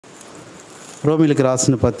రోమిలికి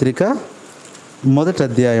రాసిన పత్రిక మొదటి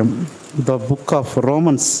అధ్యాయం, the book of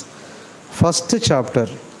Romans, first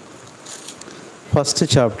chapter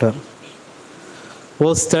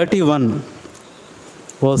verse 31.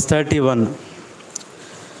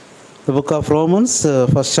 The book of Romans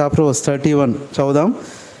first chapter verse 31 చదువుదాం.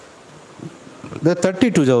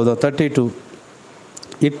 32 చదువుదాం. 32.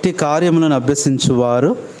 ఇట్టి కార్యములను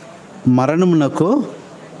అభ్యసించువారు మరణమునకు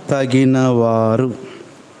తగినవారు.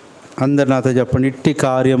 అందరు నాతో చెప్పండి. ఇట్టి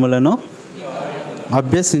కార్యములను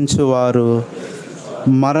అభ్యసించువారు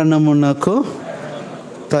మరణమునకు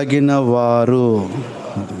తగినవారు.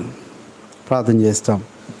 ప్రార్థన చేస్తాం.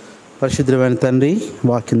 పరిశుద్ధమైన తండ్రి,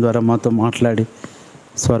 వాక్యం ద్వారా మాతో మాట్లాడి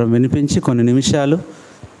స్వరం వినిపించి కొన్ని నిమిషాలు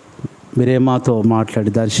మీరే మాతో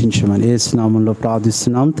మాట్లాడి దర్శించమని యేసు నామములో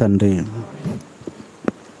ప్రార్థిస్తున్నాం తండ్రి.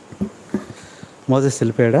 మోజెస్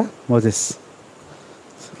వెళ్ళిపోయాడా? మోజెస్.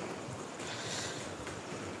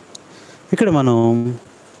 ఇక్కడ మనం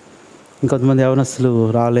ఇంకొంతమంది యవనస్తులు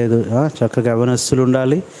రాలేదు. చక్కగా యవనస్తులు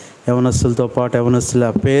ఉండాలి. యవనస్తులతో పాటు యవనస్తుల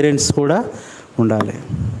పేరెంట్స్ కూడా ఉండాలి.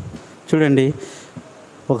 చూడండి,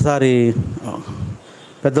 ఒకసారి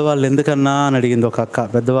పెద్దవాళ్ళు ఎందుకన్నా అని అడిగింది ఒక అక్క.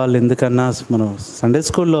 పెద్దవాళ్ళు ఎందుకన్నా, మనం సండే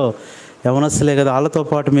స్కూల్లో యవనస్తులే కదా, వాళ్ళతో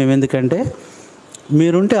పాటు మేము ఎందుకంటే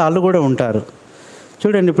మీరుంటే వాళ్ళు కూడా ఉంటారు.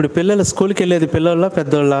 చూడండి, ఇప్పుడు పిల్లలు స్కూల్కి వెళ్ళేది పిల్లల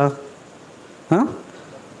పెద్దోళ్ళ?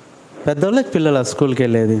 పెద్దోళ్ళకి పిల్లల స్కూల్కి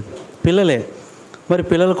వెళ్ళేది పిల్లలే. మరి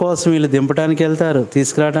పిల్లల కోసం వీళ్ళు దింపడానికి వెళ్తారు,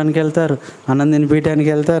 తీసుకురావడానికి వెళ్తారు, అన్నం తినిపించడానికి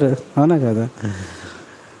వెళ్తారు, అవునా కదా?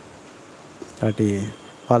 కాబట్టి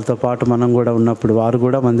వాళ్ళతో పాటు మనం కూడా ఉన్నప్పుడు వారు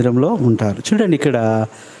కూడా మందిరంలో ఉంటారు. చూడండి, ఇక్కడ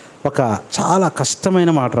ఒక చాలా కష్టమైన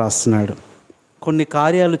మాట రాస్తున్నాడు. కొన్ని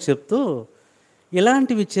కార్యాలు చెప్తూ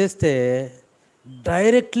ఇలాంటివి చేస్తే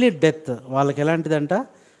డైరెక్ట్లీ డెత్, వాళ్ళకి ఎలాంటిదంట?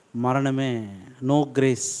 మరణమే, నో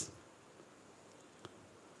గ్రేస్.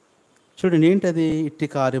 చూడండి, ఏంటది? ఇట్టి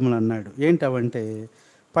కార్యములు అన్నాడు. ఏంటవంటే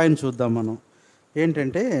పైన చూద్దాం మనం.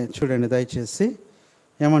 ఏంటంటే చూడండి దయచేసి,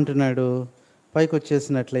 ఏమంటున్నాడు? పైకి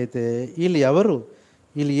వచ్చేసినట్లయితే వీళ్ళు ఎవరు,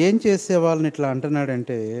 వీళ్ళు ఏం చేసే వాళ్ళని ఇట్లా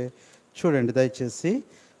అంటున్నాడంటే చూడండి దయచేసి,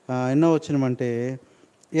 ఎన్నో వచ్చినమంటే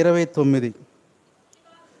 29.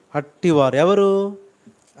 అట్టివారు ఎవరు?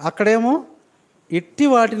 అక్కడేమో ఇట్టి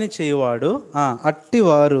వాటిని చేయువాడు,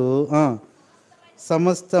 అట్టివారు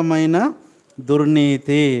సమస్తమైన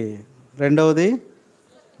దుర్నీతి, రెండవది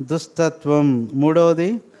దుష్టత్వం, మూడవది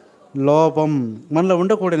లోపం, మనలో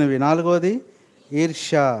ఉండకూడనివి, నాలుగవది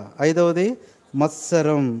ఈర్ష్య, ఐదవది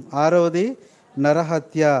మత్సరం, ఆరవది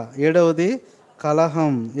నరహత్య, ఏడవది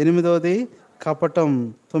కలహం, ఎనిమిదవది కపటం,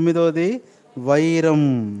 తొమ్మిదవది వైరం.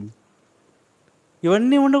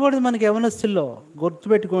 ఇవన్నీ ఉండకూడదు మనకి యవనస్తుల్లో.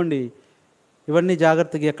 గుర్తుపెట్టుకోండి, ఇవన్నీ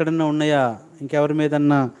జాగ్రత్తగా ఎక్కడన్నా ఉన్నాయా, ఇంకెవరి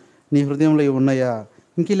మీదన్నా నీ హృదయంలో ఇవి ఉన్నాయా?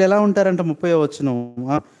 ఇంక వీళ్ళు ఎలా ఉంటారంటే 30వ వచనం,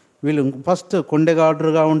 వీళ్ళు ఫస్ట్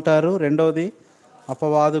కొండెగాడురుగా ఉంటారు, రెండవది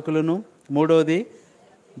అపవాదుకులను, మూడవది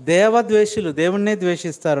దేవద్వేషులు, దేవుణ్ణే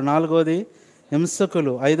ద్వేషిస్తారు, నాలుగవది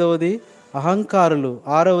హింసకులు, ఐదవది అహంకారులు,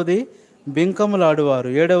 ఆరవది బింకములాడువారు,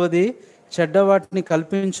 ఏడవది చెడ్డవాటిని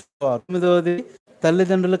కల్పించువారు, ఎనిమిదవది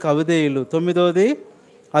తల్లిదండ్రులకు అవిధేయులు, తొమ్మిదవది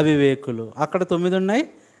అవివేకులు. అక్కడ 9 ఉన్నాయి,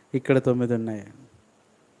 ఇక్కడ 9 ఉన్నాయి.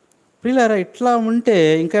 ప్రియులారా, ఇట్లా ఉంటే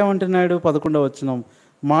ఇంకా ఏమంటున్నాడు? 11వ వచనం,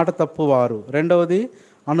 మాట తప్పువారు, రెండవది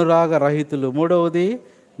అనురాగ రహితులు, మూడవది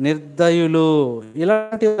నిర్దయులు.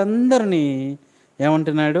 ఇలాంటి అందరినీ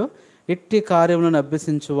ఏమంటున్నాడు? ఇట్టి కార్యములను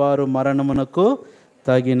అభ్యసించువారు మరణమునకు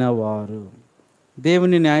తగినవారు.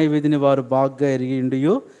 దేవుని న్యాయ విధిని వారు బాగా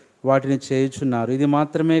ఎరిగిండియు వాటిని చేయుచున్నారు. ఇది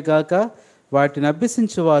మాత్రమే కాక వాటిని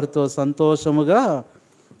అభ్యసించు వారితో సంతోషముగా.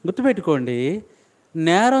 గుర్తుపెట్టుకోండి,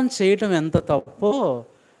 నేరం చేయటం ఎంత తప్పో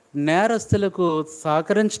నేరస్తులకు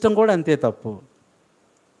సహకరించడం కూడా అంతే తప్పు.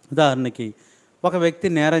 ఉదాహరణకి, ఒక వ్యక్తి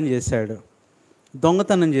నేరం చేశాడు,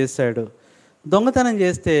 దొంగతనం చేశాడు. దొంగతనం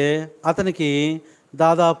చేస్తే అతనికి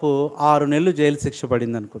దాదాపు 6 నెలలు జైలు శిక్ష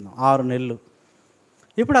పడింది అనుకుందాం. 6 నెలలు.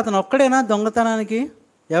 ఇప్పుడు అతను ఒక్కడేనా దొంగతనానికి?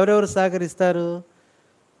 ఎవరెవరు సహకరిస్తారు?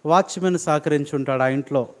 వాచ్మెన్ సహకరించి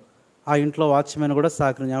ఉంటాడు ఆ ఇంట్లో వాచ్మెన్ కూడా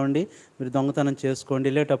ఏమండి మీరు దొంగతనం చేసుకోండి,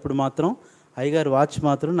 వెళ్ళేటప్పుడు మాత్రం అయ్యగారు వాచ్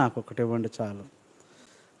మాత్రం నాకు ఒకటి ఇవ్వండి చాలు.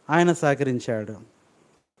 ఆయన సహకరించాడు.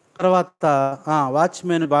 తర్వాత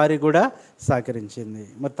వాచ్మెన్ భార్య కూడా సహకరించింది.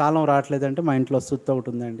 మరి తాళం రావట్లేదంటే మా ఇంట్లో సుత్తి ఒకటి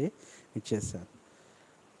ఉందండి, ఇచ్చేశారు.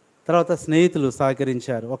 తర్వాత స్నేహితులు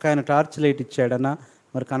సహకరించారు. ఒక ఆయన టార్చ్ లైట్ ఇచ్చాడన్నా,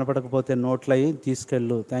 మరి కనపడకపోతే నోట్లు అయ్యి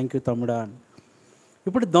తీసుకెళ్ళు, థ్యాంక్ యూ తమ్ముడా అని.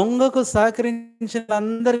 ఇప్పుడు దొంగకు సహకరించిన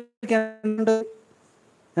అందరికీ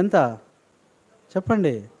ఎంత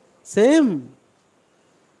చెప్పండి? సేమ్.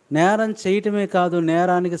 నేరం చేయటమే కాదు,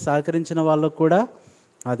 నేరానికి సహకరించిన వాళ్ళకు కూడా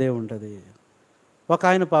అదే ఉంటుంది. ఒక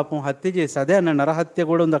ఆయన పాపం హత్య చేసి, అదే అన్న నరహత్య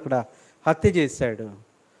కూడా ఉంది అక్కడ, హత్య చేశాడు.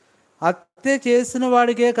 హత్య చేసిన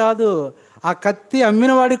వాడికే కాదు, ఆ కత్తి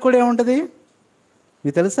అమ్మిన వాడికి కూడా ఏముంటుంది?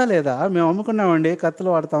 మీకు తెలుసా లేదా? మేము అమ్ముకున్నామండి, కత్తులు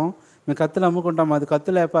వాడతాం, మేము కత్తులు అమ్ముకుంటాం, అది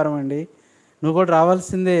కత్తుల వ్యాపారం అండి. నువ్వు కూడా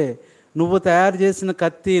రావాల్సిందే. నువ్వు తయారు చేసిన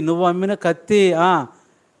కత్తి, నువ్వు అమ్మిన కత్తి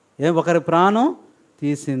ఒకరి ప్రాణం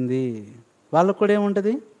తీసింది. వాళ్ళకు కూడా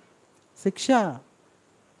ఏముంటుంది? శిక్ష.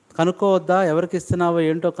 కనుక్కోవద్దా? ఎవరికి ఇస్తున్నావో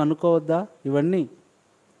ఏంటో కనుక్కోవద్దా? ఇవన్నీ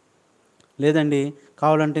లేదండి,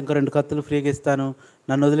 కావాలంటే ఇంకో 2 కత్తులు ఫ్రీగా ఇస్తాను,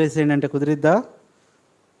 నన్ను వదిలేసేయండి అంటే కుదిరిద్దా?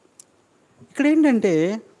 ఇక్కడ ఏంటంటే,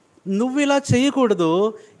 నువ్వు ఇలా చేయకూడదు,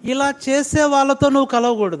 ఇలా చేసే వాళ్ళతో నువ్వు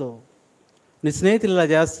కలవకూడదు. నీ స్నేహితులు ఇలా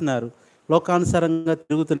చేస్తున్నారు, లోకానుసారంగా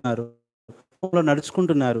తిరుగుతున్నారు,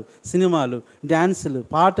 నడుచుకుంటున్నారు, సినిమాలు, డ్యాన్సులు,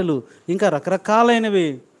 పాటలు, ఇంకా రకరకాలైనవి.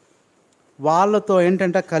 వాళ్ళతో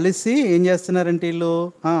ఏంటంటే కలిసి ఏం చేస్తున్నారంటే వీళ్ళు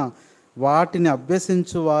వాటిని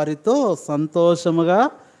అభ్యసించు వారితో సంతోషముగా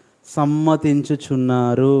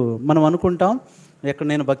సమ్మతించుచున్నారు. మనం అనుకుంటాం, ఎక్కడ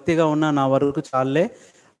నేను భక్తిగా ఉన్నా నా వరకు చాలే,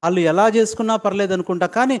 వాళ్ళు ఎలా చేసుకున్నా పర్లేదు అనుకుంటా.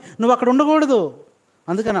 కానీ నువ్వు అక్కడ ఉండకూడదు.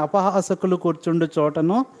 అందుకని అపహాసకులు కూర్చుండు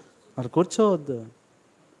చోటను అది కూర్చోవద్దు.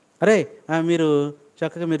 అరే మీరు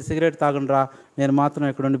చక్కగా మీరు సిగరెట్ తాగండిరా, నేను మాత్రం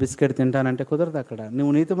ఇక్కడ ఉండి బిస్కెట్ తింటానంటే కుదరదు. అక్కడ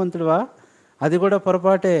నువ్వు నీతిమంతుడివా? అది కూడా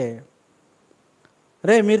పొరపాటే.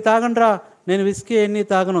 రే మీరు తాగండిరా, నేను విస్కీ ఎన్ని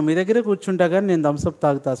తాగను, మీ దగ్గరే కూర్చుంటా కానీ నేను థమ్సప్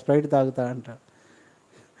తాగుతా, స్ప్రైట్ తాగుతా అంట.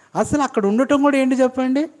 అసలు అక్కడ ఉండటం కూడా ఏంటి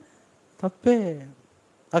చెప్పండి? తప్పే.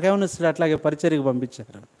 ఒక యవనస్తుడు అట్లాగే పరిచర్యకు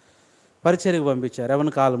పంపించారు యవన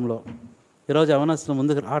కాలంలో. ఈరోజు యవనస్తులు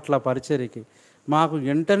ముందుకు అట్లా పరిచర్యకి, మాకు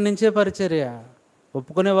ఇంటర్ నుంచే పరిచర్య,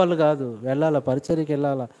 ఒప్పుకునే వాళ్ళు కాదు, వెళ్ళాలా పరిచర్యకి,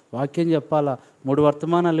 వెళ్ళాలా, వాక్యం చెప్పాలా, 3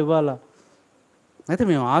 వర్తమానాలు ఇవ్వాలా. అయితే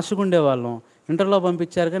మేము ఆశగుండేవాళ్ళం. ఇంటర్లో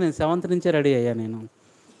పంపించారు కానీ నేను 7th నుంచే రెడీ అయ్యా. నేను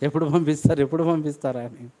ఎప్పుడు పంపిస్తారా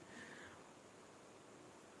అని.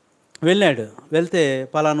 వెళ్ళాడు, వెళ్తే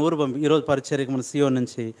పలానా ఊరు ఈరోజు పరిచర్యకి మన సియో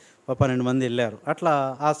నుంచి 12 మంది వెళ్ళారు. అట్లా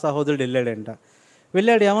ఆ సహోదరుడు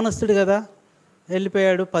వెళ్ళాడు యవనస్తుడు కదా,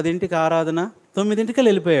 వెళ్ళిపోయాడు. 10ంటికి ఆరాధన, 9ంటికి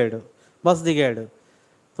వెళ్ళిపోయాడు. బస్ దిగాడు,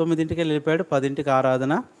 9ంటికి వెళ్ళిపోయాడు, 10ంటికి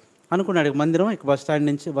ఆరాధన అనుకున్నాడు. మందిరం ఇక బస్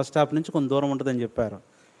స్టాప్ నుంచి కొంత దూరం ఉంటుందని చెప్పారు.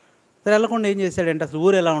 సరే వెళ్ళకుండా ఏం చేశాడంటే, అసలు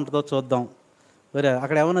ఊరు ఎలా ఉంటుందో చూద్దాం.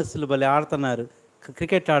 అక్కడ యవనస్తులు భలే ఆడుతున్నారు,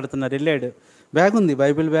 క్రికెట్ ఆడుతున్నారు. వెళ్ళాడు, బ్యాగ్ ఉంది,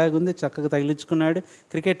 బైబిల్ బ్యాగ్ ఉంది, చక్కగా తగిలించుకున్నాడు,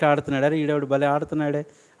 క్రికెట్ ఆడుతున్నాడు. అరే ఈడవాడు భలే ఆడుతున్నాడే,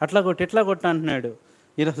 అట్లా కొట్టి ఇట్లా కొట్ట అంటున్నాడు.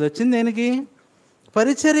 ఈరోజు వచ్చింది దేనికి?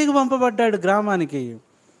 పరిచర్యకు పంపబడ్డాడు గ్రామానికి.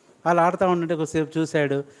 వాళ్ళు ఆడుతూ ఉంటే కొద్దిసేపు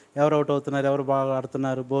చూశాడు, ఎవరు అవుట్ అవుతున్నారు, ఎవరు బాగా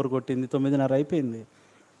ఆడుతున్నారు. బోర్ కొట్టింది, 9:30 అయిపోయింది,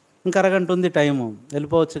 ఇంకా అరగంట ఉంది టైము,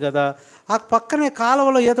 వెళ్ళిపోవచ్చు కదా. ఆ పక్కనే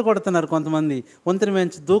కాలువలో ఈత కొడుతున్నారు కొంతమంది, వంతెన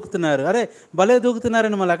మించి దూకుతున్నారు. అరే భలే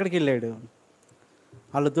దూకుతున్నారని మళ్ళీ అక్కడికి వెళ్ళాడు.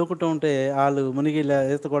 వాళ్ళు దూకుతూ ఉంటే, వాళ్ళు మునిగి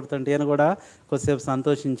ఈత కొడుతుంటే ఈయన కూడా కొద్దిసేపు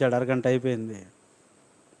సంతోషించాడు. అరగంట అయిపోయింది,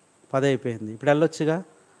 10 అయిపోయింది, ఇప్పుడు వెళ్ళొచ్చుగా.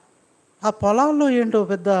 ఆ పొలాల్లో ఏంటో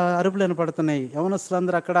పెద్ద అరుపులు వినపడుతున్నాయి.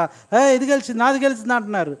 యవనస్తులందరూ అక్కడ ఇది గెలిచింది, నాది గెలిచింది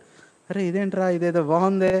అంటున్నారు. అరే ఇదేంట్రా, ఇదేదో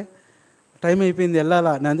బాగుందే, టైం అయిపోయింది,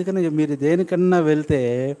 వెళ్ళాలా. అందుకని మీరు దేనికన్నా వెళ్తే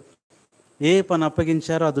ఏ పని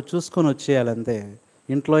అప్పగించారో అది చూసుకొని వచ్చేయాలి అంతే.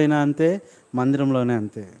 ఇంట్లో అయినా అంతే, మందిరంలోనే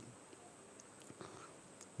అంతే.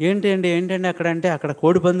 ఏంటండి అక్కడ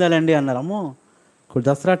కోడి పందాలండి అన్నారు. అమ్మో,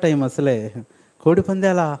 దసరా టైం అసలే కోడి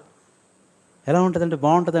పందాలా ఎలా ఉంటుందంటే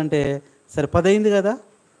బాగుంటుందంటే, సరే 10 అయింది కదా,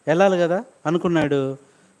 వెళ్ళాలి కదా అనుకున్నాడు.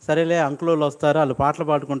 సరేలే అంకులోళ్ళు వస్తారు, వాళ్ళు పాటలు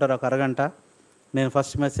పాడుకుంటారు ఒక అరగంట, నేను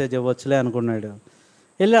ఫస్ట్ మెసేజ్ ఇవ్వచ్చులే అనుకున్నాడు.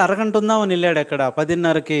 వెళ్ళి అరగంట ఉందామని వెళ్ళాడు. అక్కడ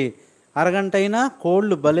 10:30కి అరగంట అయినా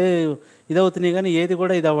కోళ్ళు భలే ఇదవుతున్నాయి కానీ ఏది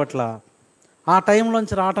కూడా ఇది అవ్వట్లా. ఆ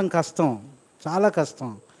టైంలోంచి రావటం కష్టం, చాలా కష్టం.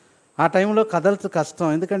 ఆ టైంలో కదలచు కష్టం,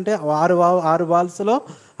 ఎందుకంటే 6 బాల్స్లో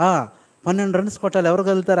 12 రన్స్ కొట్టాలి. ఎవరు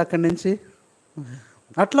కదులుతారు అక్కడి నుంచి?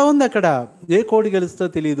 అట్లా ఉంది అక్కడ. ఏ కోడి గెలుస్తో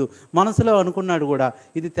తెలియదు. మనసులో అనుకున్నాడు కూడా,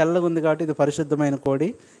 ఇది తెల్లగా ఉంది కాబట్టి ఇది పరిశుద్ధమైన కోడి,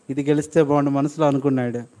 ఇది గెలిస్తే బాగుండు మనసులో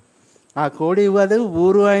అనుకున్నాడు. ఆ కోడి కాదు,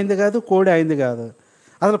 ఊరు అయింది కాదు, కోడి అయింది కాదు,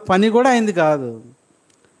 అసలు పని కూడా అయింది కాదు.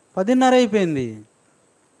 10:30 అయిపోయింది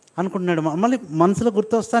అనుకుంటున్నాడు. మళ్ళీ మనసులో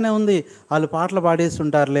గుర్తొస్తానే ఉంది, వాళ్ళు పాటలు పాడేసి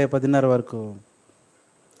ఉంటారులే 10:30 వరకు.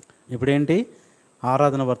 ఇప్పుడేంటి,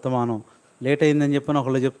 ఆరాధన వర్తమానం లేట్ అయిందని చెప్పని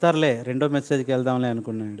ఒకళ్ళు చెప్తారులే, రెండో మెసేజ్కి వెళ్దాంలే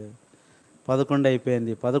అనుకున్నాడు. 11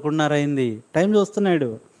 అయిపోయింది, 11:30 అయింది. టైం చూస్తున్నాడు,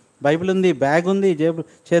 బైబిల్ ఉంది, బ్యాగ్ ఉంది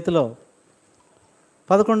చేతిలో.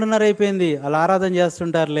 11:30 అయిపోయింది, వాళ్ళు ఆరాధన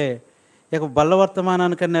చేస్తుంటారులే, ఇక బల్ల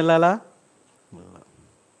వర్తమానానికన్నా వెళ్ళాలా.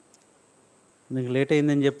 నీకు లేట్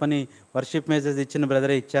అయిందని చెప్పని వర్షిప్ మెసేజ్ ఇచ్చిన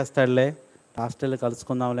బ్రదరే ఇచ్చేస్తాడులే, హాస్టల్లో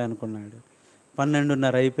కలుసుకుందాంలే అనుకున్నాడు.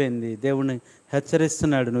 12:30 అయిపోయింది. దేవుణ్ణి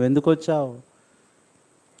హెచ్చరిస్తున్నాడు, నువ్వు ఎందుకు వచ్చావు?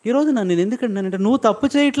 ఈరోజు నేను ఎందుకంటానంటే, నువ్వు తప్పు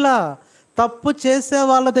చేయట్లా, తప్పు చేసే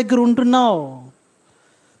వాళ్ళ దగ్గర ఉంటున్నావు,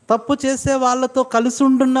 తప్పు చేసే వాళ్ళతో కలిసి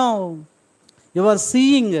ఉంటున్నావు. You are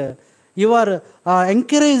seeing, you are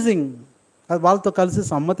encouraging. వాళ్ళతో కలిసి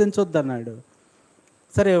సమ్మతించొద్దు అన్నాడు.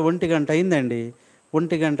 సరే 1 గంట అయిందండి.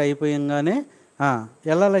 1 గంట అయిపోయంగానే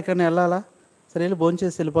వెళ్ళాలి, కానీ వెళ్ళాలా, సరే వెళ్ళి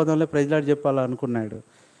భోంచేసి వెళ్ళిపోదాంలే, ప్రైజ్లాడ్ చెప్పాలా అనుకున్నాడు.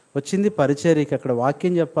 వచ్చింది పరిచర్యకి, అక్కడ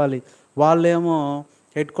వాక్యం చెప్పాలి. వాళ్ళేమో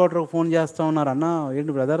హెడ్ క్వార్టర్కి ఫోన్ చేస్తూ ఉన్నారు, అన్న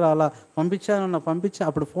ఏంటి బ్రదర్ అలా పంపించానన్న, పంపించా.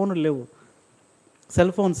 అప్పుడు ఫోన్లు లేవు,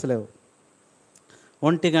 సెల్ ఫోన్స్ లేవు.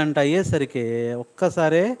 1 గంట అయ్యేసరికి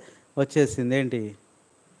ఒక్కసారే వచ్చేసింది ఏంటి,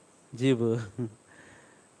 జీబు.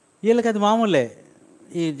 వీళ్ళకి అది మామూలే,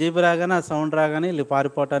 ఈ జీబు రాగానే ఆ సౌండ్ రాగానే వీళ్ళు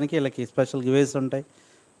పారిపోవటానికి వీళ్ళకి స్పెషల్ గివేస్ ఉంటాయి.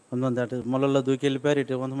 కొంతమంది అటు మొలల్లో దూకి వెళ్ళిపోయారు,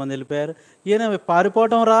 ఇటు కొంతమంది వెళ్ళిపోయారు. ఈయన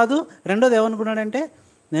పారిపోవటం రాదు. రెండోది ఏమనుకున్నాడంటే,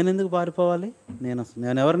 నేను ఎందుకు పారిపోవాలి,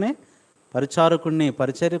 నేను ఎవరిని, పరిచారకుడిని,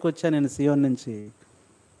 పరిచర్యకు వచ్చా నేను సియోన్ నుంచి,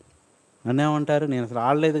 నన్నేమంటారు, నేను అసలు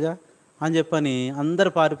ఆడలేదుగా అని చెప్పని అందరు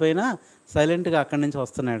పారిపోయినా సైలెంట్గా అక్కడి నుంచి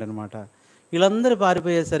వస్తున్నాడు అనమాట. వీళ్ళందరూ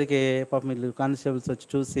పారిపోయేసరికి పాపం వీళ్ళు కానిస్టేబుల్స్ వచ్చి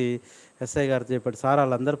చూసి ఎస్ఐ గారితో చెప్పాడు, సార్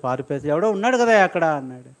వాళ్ళందరూ పారిపోయేసి ఎవడో ఉన్నాడు కదా అక్కడ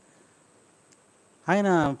అన్నాడు. ఆయన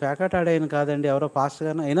ప్యాకెట్ ఆడాయన కాదండి, ఎవరో పాస్టర్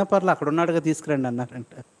గారు, అయినా పర్లేదు అక్కడ ఉన్నాడుగా తీసుకురండి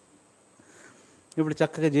అన్నారంట. ఇప్పుడు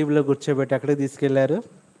చక్కగా జీబులో కూర్చోబెట్టి ఎక్కడికి తీసుకెళ్ళి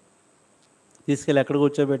ఎక్కడ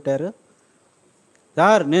కూర్చోబెట్టారు.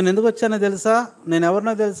 సార్ నేను ఎందుకు వచ్చానో తెలుసా, నేను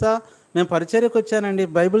ఎవరినో తెలుసా, నేను పరిచర్యకు వచ్చానండి.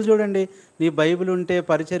 బైబిల్ చూడండి, నీ బైబిల్ ఉంటే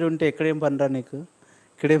పరిచర్య ఉంటే ఎక్కడేం పనిరా నీకు,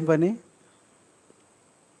 ఇక్కడేం పని.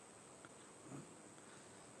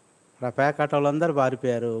 ఆ ప్యాకెట్ వాళ్ళందరూ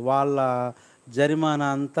పారిపోయారు. వాళ్ళ జరిమానా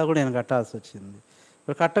అంతా కూడా నేను కట్టాల్సి వచ్చింది.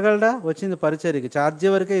 ఇప్పుడు కట్టగలడా, వచ్చింది పరిచర్యకి, ఛార్జీ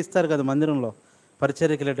వరకే ఇస్తారు కదా మందిరంలో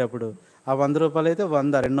పరిచర్యకి వెళ్ళేటప్పుడు. ఆ 100 రూపాయలు అయితే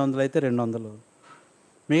 100, 200 అయితే 200.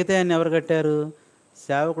 మిగతా ఆయన ఎవరు కట్టారు,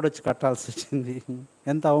 సేవకుడు వచ్చి కట్టాల్సి వచ్చింది.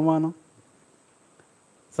 ఎంత అవమానం.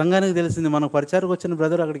 సంఘానికి తెలిసింది, మనకు పరిచర్యకు వచ్చిన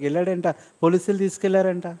బ్రదర్ అక్కడికి వెళ్ళాడంట, పోలీసులు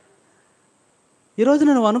తీసుకెళ్లారంట. ఈరోజు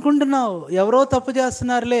నువ్వు అనుకుంటున్నావు ఎవరో తప్పు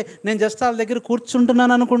చేస్తున్నారులే, నేను జస్ట్ వాళ్ళ దగ్గర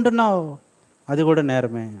కూర్చుంటున్నాను అనుకుంటున్నావు, అది కూడా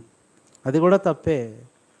నేరమే, అది కూడా తప్పే.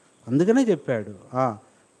 అందుకనే చెప్పాడు,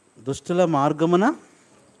 దుష్టుల మార్గమున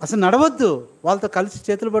అసలు నడవద్దు, వాళ్ళతో కలిసి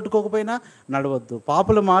చేతులు పట్టుకోకపోయినా నడవద్దు.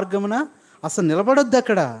 పాపుల మార్గమున అసలు నిలబడొద్దు,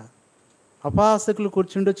 అక్కడ అపాసకులు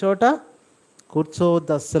కూర్చుండే చోట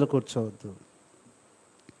కూర్చోవద్దు, అస్సలు కూర్చోవద్దు.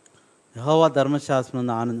 యెహోవా ధర్మశాస్త్రం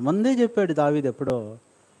ఆనందం ముందే చెప్పాడు దావీదు ఎప్పుడో.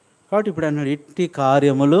 కాబట్టి ఇప్పుడు అన్నాడు, ఇట్టి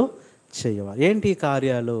కార్యములు చేయవాలి. ఏంటి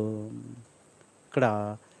కార్యాలు, ఇక్కడ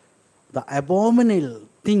ద అబోమినల్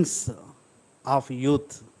థింగ్స్ ఆఫ్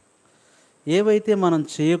యూత్, ఏవైతే మనం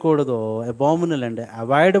చేయకూడదో, అబోమినల్ అంటే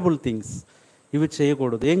అవాయిడబుల్ థింగ్స్, ఇవి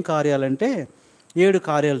చేయకూడదు. ఏం కార్యాలంటే 7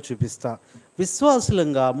 కార్యాలు చూపిస్తా.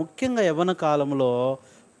 విశ్వాసులంగా ముఖ్యంగా యవ్వన కాలంలో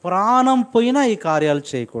ప్రాణం పోయినా ఈ కార్యాలు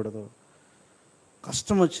చేయకూడదు.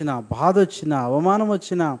 కష్టం వచ్చినా, బాధ వచ్చినా, అవమానం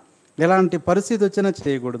వచ్చినా, ఎలాంటి పరిస్థితి వచ్చినా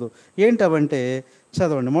చేయకూడదు. ఏంటవంటే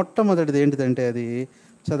చదవండి. మొట్టమొదటిది ఏంటిదంటే అది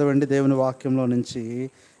చదవండి, దేవుని వాక్యంలో నుంచి.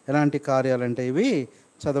 ఎలాంటి కార్యాలంటే ఇవి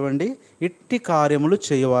చదవండి, ఇట్టి కార్యములు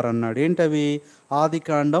చేయవారన్నాడు. ఏంటవి,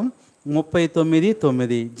 ఆదికాండం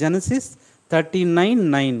 39:9, జెనసిస్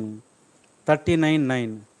 39:9.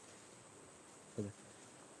 39:9.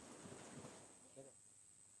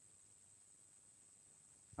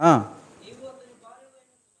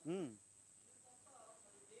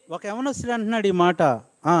 ఒక యవనస్తుడు అంటున్నాడు ఈ మాట,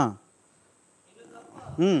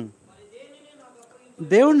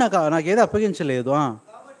 దేవుడు నాకేదో అప్పగించలేదు,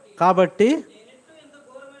 కాబట్టి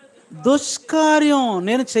దుష్కార్యం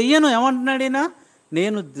నేను చెయ్యను. ఏమంటున్నాడు ఈయన,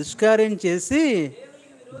 నేను దుష్కార్యం చేసి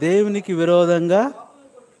దేవునికి విరోధంగా.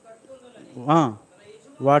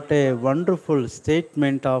 What a wonderful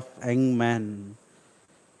statement of young man.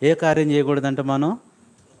 ఏ కార్యం చేయకూడదంటే మనం,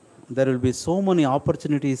 there will be so many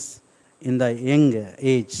opportunities in the young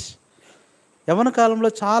age. యవ్వన కాలంలో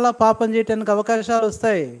చాలా పాపం చేయడానికి అవకాశాలు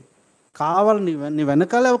వస్తాయి, కావాలి నీ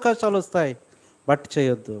వెనకాలే అవకాశాలు వస్తాయి, బట్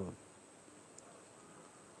చేయొద్దు.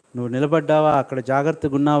 నువ్వు నిలబడ్డావా, అక్కడ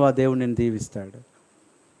జాగ్రత్తగా ఉన్నావా, దేవుడు నేను దీవిస్తాడు.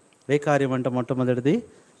 ఏ కార్యం అంటే మొట్టమొదటిది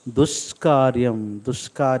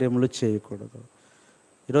దుష్కార్యములు చేయకూడదు.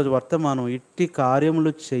 ఈరోజు వర్తమానం, ఇట్టి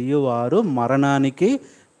కార్యములు చెయ్యువారు మరణానికి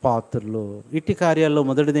పాత్రులు. ఇట్టి కార్యాల్లో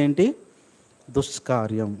మొదటిది ఏంటి,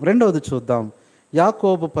 దుష్కార్యం. రెండవది చూద్దాం,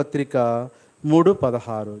 యాకోబు పత్రిక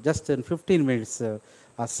 3:16. Just in 15 minutes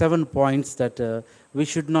 7 points that we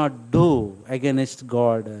should not do against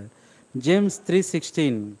God. James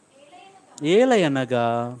 3:16. ఏలయనగా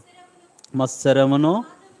మత్సరమును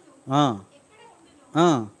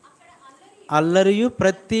అల్లరియు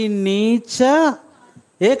ప్రతి నీచ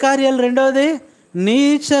ఏ కార్యాలు, రెండవది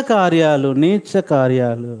నీచ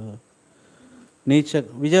కార్యాలు.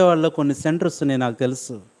 విజయవాడలో కొన్ని సెంటర్స్ ఉన్నాయి, నాకు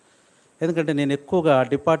తెలుసు. ఎందుకంటే నేను ఎక్కువగా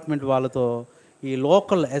డిపార్ట్మెంట్ వాళ్ళతో, ఈ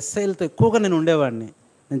లోకల్ ఎస్ఐలతో ఎక్కువగా నేను ఉండేవాడిని.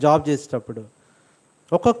 నేను జాబ్ చేసేటప్పుడు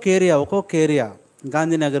ఒక్కొక్క ఏరియా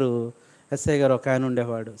గాంధీనగర్ ఎస్ఐ గారు ఒక ఆయన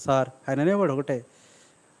ఉండేవాడు. సార్ ఆయన అనేవాడు ఒకటే,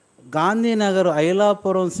 గాంధీనగర్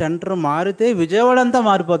ఐలాపురం సెంటర్ మారితే విజయవాడ అంతా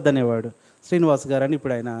మారిపోద్ది అనేవాడు శ్రీనివాస్ గారు అని.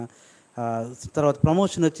 ఇప్పుడు ఆయన తర్వాత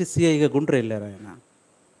ప్రమోషన్ వచ్చి సిఐగా గుంటూరు వెళ్ళారు ఆయన.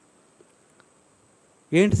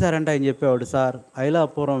 ఏంటి సార్ అంటే ఆయన చెప్పేవాడు, సార్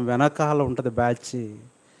ఐలాపురం వెనకాల ఉంటుంది బ్యాచ్.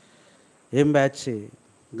 ఏం బ్యాచ్?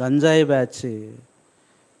 గంజాయి బ్యాచ్.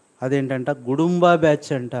 అదేంటంట గుడుంబా బ్యాచ్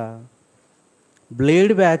అంట,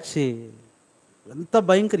 బ్లేడ్ బ్యాచ్. ఎంత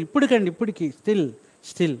భయంకర! ఇప్పటికి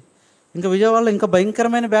స్టిల్ ఇంకా విజయవాడలో ఇంకా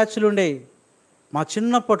భయంకరమైన బ్యాచ్లు ఉండేవి. మా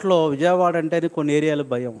చిన్నప్పట్లో విజయవాడ అంటేనే కొన్ని ఏరియాలు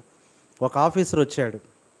భయం. ఒక ఆఫీసర్ వచ్చాడు,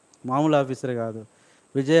 మామూలు ఆఫీసర్ కాదు,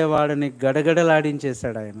 విజయవాడని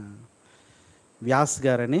గడగడలాడించేశాడు ఆయన, వ్యాస్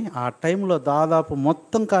గారని. ఆ టైంలో దాదాపు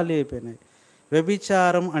మొత్తం ఖాళీ అయిపోయినాయి.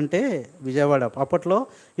 వ్యభిచారం అంటే విజయవాడ అప్పట్లో.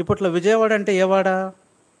 ఇప్పట్లో విజయవాడ అంటే ఏ వాడ?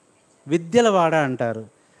 విద్యల వాడ అంటారు.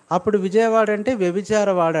 అప్పుడు విజయవాడ అంటే వ్యభిచార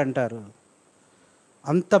వాడ అంటారు.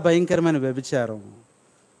 అంత భయంకరమైన వ్యభిచారం.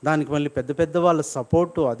 దానికి మళ్ళీ పెద్ద పెద్ద వాళ్ళ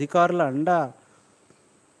సపోర్టు, అధికారుల అండ.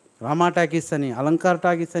 రామా టాకీస్ అని, అలంకార్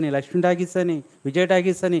టాకీస్ అని, లక్ష్మీ టాకీస్ అని, విజయ్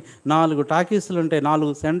టాకీస్ అని 4 టాకీసులు ఉంటాయి,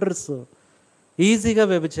 4 సెంటర్స్. ఈజీగా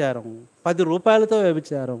వ్యభిచారం, 10 రూపాయలతో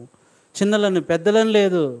వ్యభిచారం. చిన్నలను పెద్దలను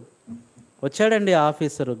లేదు. వచ్చాడండి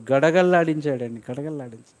ఆఫీసరు, గడగల్లాడించాడండి.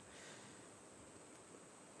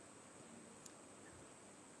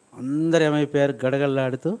 అందరు ఏమైపోయారు?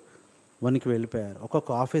 గడగల్లాడుతూ వనికి వెళ్ళిపోయారు. ఒక్కొక్క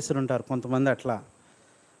ఆఫీసర్ ఉంటారు కొంతమంది అట్లా.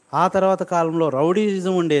 ఆ తర్వాత కాలంలో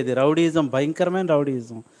రౌడీయిజం ఉండేది. రౌడీయిజం, భయంకరమైన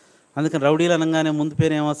రౌడీయిజం. అందుకని రౌడీలు అనగానే ముందు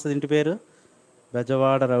పేరు ఏమొస్తుంది? ఇంటి పేరు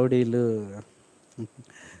బెజవాడ రౌడీలు.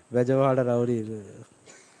 బెజవాడ రౌడీలు.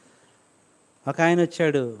 ఒక ఆయన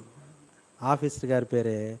వచ్చాడు, ఆఫీసర్ గారి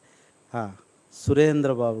పేరే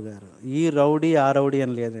సురేంద్ర బాబు గారు. ఈ రౌడీ ఆ రౌడీ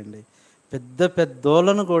అని లేదండి, పెద్ద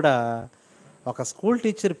పెద్దోళ్ళను కూడా ఒక స్కూల్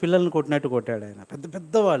టీచర్ పిల్లల్ని కొట్టినట్టు కొట్టాడు ఆయన. పెద్ద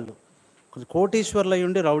పెద్ద వాళ్ళు, కొంచెం కోటీశ్వర్లు అయ్యి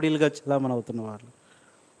ఉండి రౌడీలుగా చలామణి అవుతున్న వాళ్ళు.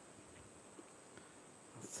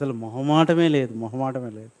 అసలు మొహమాటమే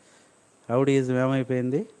లేదు. రౌడీయిజం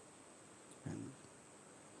ఏమైపోయింది?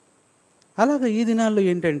 అలాగే ఈ దినాల్లో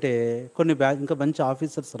ఏంటంటే కొన్ని ఇంకా మంచి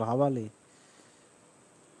ఆఫీసర్స్ రావాలి.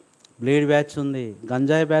 బ్లేడ్ బ్యాచ్ ఉంది,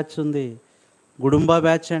 గంజాయి బ్యాచ్ ఉంది, గుడుంబా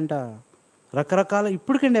బ్యాచ్ అంట, రకరకాల.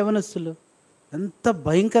 ఇప్పటికండి యవనస్తులు ఎంత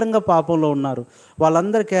భయంకరంగా పాపంలో ఉన్నారు.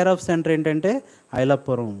 వాళ్ళందరి కేర్ ఆఫ్ సెంటర్ ఏంటంటే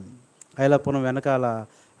ఐలాపురం వెనకాల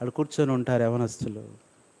అక్కడ కూర్చొని ఉంటారు యవనస్తులు.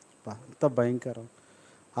 అంత భయంకరం.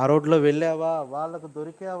 ఆ రోడ్లో వెళ్ళావా, వాళ్ళకు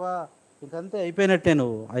దొరికావా, ఇంకంతే, అయిపోయినట్టే.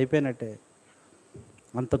 నువ్వు అయిపోయినట్టే.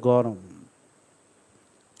 అంత ఘోరం.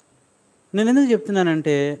 నేను ఎందుకు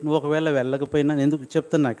చెప్తున్నానంటే, నువ్వు ఒకవేళ వెళ్ళకపోయినా, ఎందుకు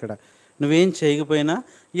చెప్తున్నా ఇక్కడ, నువ్వేం చేయకపోయినా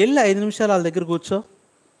వెళ్ళి 5 నిమిషాలు వాళ్ళ దగ్గర కూర్చో,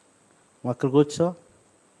 అక్కడ కూర్చో.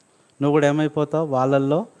 నువ్వు కూడా ఏమైపోతావు?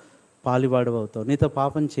 వాళ్ళల్లో పాలివాడు అవుతావు. నీతో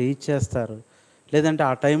పాపం చేయిచ్చేస్తారు. లేదంటే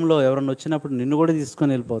ఆ టైంలో ఎవరన్నా వచ్చినప్పుడు నిన్ను కూడా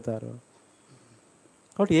తీసుకొని వెళ్ళిపోతారు.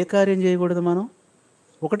 కాబట్టి ఏ కార్యం చేయకూడదు మనం?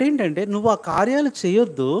 ఒకటేంటంటే, నువ్వు ఆ కార్యాలు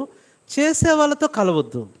చేయొద్దు, చేసే వాళ్ళతో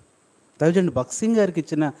కలవద్దు. దైవజనుడు భగత్ సింగ్ గారికి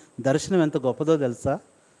ఇచ్చిన దర్శనం ఎంత గొప్పదో తెలుసా?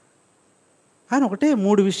 ఆయన ఒకటే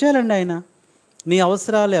 3 విషయాలండి ఆయన. నీ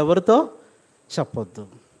అవసరాలు ఎవరితో చెప్పొద్దు,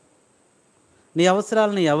 నీ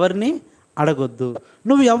అవసరాలను ఎవరిని అడగొద్దు,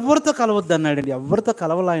 నువ్వు ఎవరితో కలవద్దు అన్నాడండి. ఎవరితో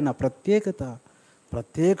కలవాలి ఆయన.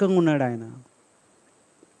 ప్రత్యేకంగా ఉన్నాడు ఆయన.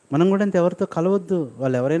 మనం కూడా అంతే, ఎవరితో కలవద్దు.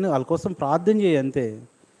 వాళ్ళు ఎవరైనా వాళ్ళ కోసం ప్రార్థన చేయి అంతే.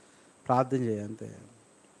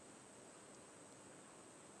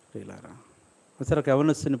 ఇలారా ఒకసారి ఒక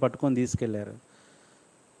యవనస్తుని పట్టుకొని తీసుకెళ్ళారు.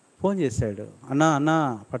 ఫోన్ చేశాడు, అన్నా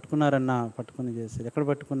పట్టుకున్నారన్నా. పట్టుకుని చేశాడు. ఎక్కడ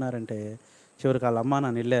పట్టుకున్నారంటే, చివరికి వాళ్ళ అమ్మ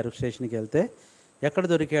నాన్న వెళ్ళారు స్టేషన్కి. వెళ్తే ఎక్కడ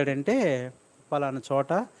దొరికాడంటే, పలానా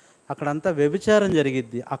చోట, అక్కడంతా వ్యభిచారం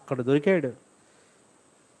జరిగిద్ది, అక్కడ దొరికాడు.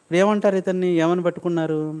 ఇప్పుడు ఏమంటారు ఇతన్ని? ఏమని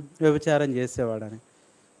పట్టుకున్నారు? వ్యభిచారం చేసేవాడని.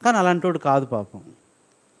 కానీ అలాంటోడు కాదు పాపం.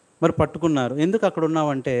 మరి పట్టుకున్నారు. ఎందుకు అక్కడ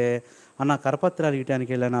ఉన్నావంటే, అన్న కరపత్రాలు ఇయటానికి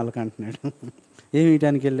వెళ్ళాను వాళ్ళకి అంటున్నాడు. ఏమి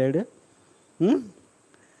ఇయటానికి వెళ్ళాడు?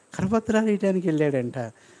 కరపత్రాలు ఇయటానికి వెళ్ళాడంట.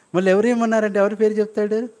 మళ్ళీ ఎవరేమన్నారంటే, ఎవరి పేరు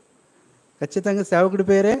చెప్తాడు? ఖచ్చితంగా సేవకుడి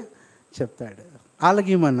పేరే చెప్తాడు.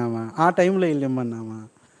 వాళ్ళకి ఇమ్మన్నామా? ఆ టైంలో వెళ్ళి ఇమ్మన్నామా?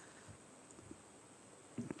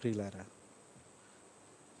 ప్రియులారా,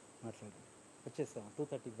 మాట్లాడు. వచ్చేస్తాము,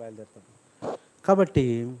 2:30కి బయలుదేరుతాము. కాబట్టి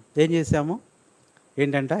ఏం చేసాము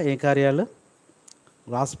ఏంటంట? ఏ కార్యాలు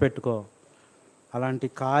రాసి పెట్టుకో. అలాంటి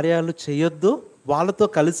కార్యాలు చేయొద్దు. వాళ్ళతో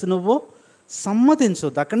కలిసి నువ్వు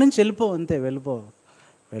సమ్మతించొద్దు. అక్కడి నుంచి వెళ్ళిపో, అంతే. వెళ్ళిపో.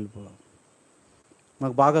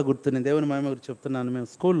 మాకు బాగా గుర్తుంది, దేవుని మహిమ గురించి చెప్తున్నాను. మేము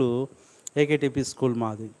స్కూలు ఏకేటీపీ స్కూల్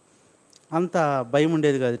మాది. అంత భయం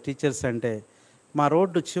ఉండేది కాదు టీచర్స్ అంటే. మా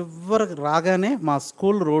రోడ్డు చివరికి రాగానే, మా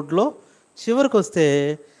స్కూల్ రోడ్లో చివరికి వస్తే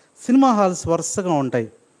సినిమా హాల్స్ వరుసగా ఉంటాయి.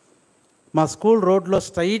 మా స్కూల్ రోడ్లో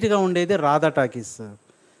స్ట్రైట్గా ఉండేది రాధా టాకీస్,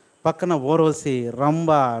 పక్కన ఓరోసి,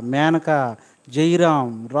 రంభ, మేనక,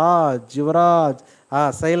 జయరామ్, రాజ్, యువరాజ్,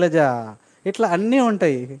 శైలజ, ఇట్లా అన్నీ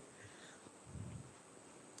ఉంటాయి.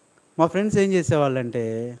 మా ఫ్రెండ్స్ ఏం చేసేవాళ్ళంటే,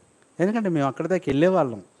 ఎందుకంటే మేము అక్కడి దాకా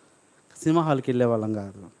వెళ్ళేవాళ్ళం, సినిమా హాల్కి వెళ్ళేవాళ్ళం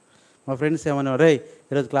కాదు. మా ఫ్రెండ్స్ ఏమన్నా, రే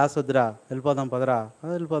ఈరోజు క్లాస్ వద్దురా, వెళ్ళిపోదాం పదరా,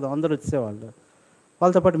 వెళ్ళిపోదాం, అందరూ వచ్చేవాళ్ళు.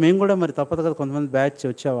 వాళ్ళతో పాటు మేము కూడా మరి తప్పదు కదా, కొంతమంది బ్యాచ్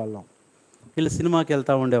వచ్చేవాళ్ళం. వీళ్ళు సినిమాకి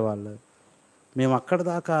వెళ్తూ ఉండేవాళ్ళు. మేము అక్కడ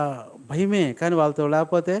దాకా భయమే, కానీ వాళ్ళతో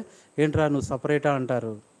లేకపోతే ఏంట్రా నువ్వు సపరేటా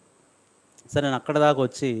అంటారు. సరే నేను అక్కడ దాకా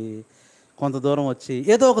వచ్చి కొంత దూరం వచ్చి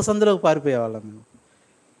ఏదో ఒక సందులోకి పారిపోయేవాళ్ళం.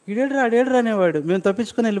 మేము అడేడ్రా అనేవాడు, మేము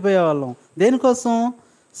తప్పించుకొని వెళ్ళిపోయేవాళ్ళం. దేనికోసం?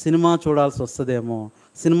 సినిమా చూడాల్సి వస్తుందేమో,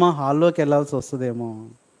 సినిమా హాల్లోకి వెళ్ళాల్సి వస్తుందేమో.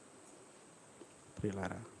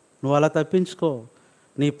 ప్రియులారా, నువ్వు అలా తప్పించుకో,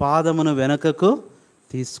 నీ పాదమును వెనకకు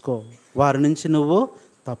తీసుకో, వారి నుంచి నువ్వు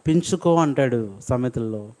తప్పించుకో అంటాడు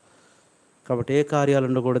సామెతల్లో. కాబట్టి ఏ కార్యాలు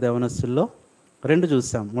ఉండకూడదు యవనస్తుల్లో? 2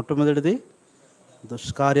 చూసాం. మొట్టమొదటిది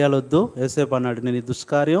దుష్కార్యాలు వద్దు. యేసేపు అన్నాడు, నేను ఈ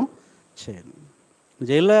దుష్కార్యం చేయను.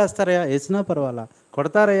 జైల్లో వేస్తారయ్యా, వేసినా పర్వాలా,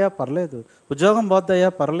 కొడతారయ్యా పర్లేదు, ఉద్యోగం పోద్దయ్యా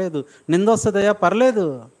పర్లేదు, నిందొస్తుందయ్యా పర్లేదు,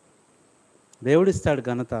 దేవుడిస్తాడు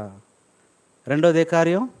ఘనత. రెండోది ఏ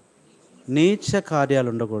కార్యం? నీచ కార్యాలు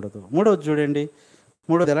ఉండకూడదు. మూడవది చూడండి,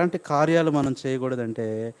 మూడవది ఎలాంటి కార్యాలు మనం చేయకూడదంటే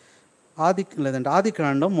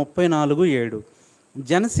ఆదికాండం 34:7.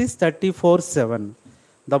 Genesis 34:7.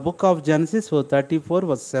 The book of Genesis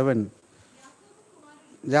 34:7.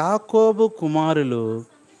 యాకోబు కుమారులు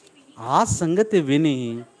ఆ సంగతి విని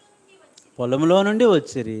పొలంలో నుండి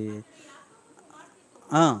వచ్చిరి.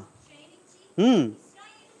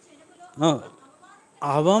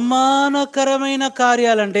 అవమానకరమైన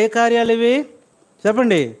కార్యాలంటే ఏ కార్యాలు ఇవి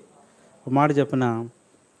చెప్పండి? ఒక మాట చెప్పనా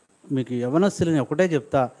మీకు యవనస్తులని, ఒకటే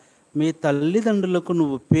చెప్తా, మీ తల్లిదండ్రులకు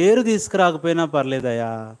నువ్వు పేరు తీసుకురాకపోయినా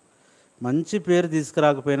పర్లేదయ్యా, మంచి పేరు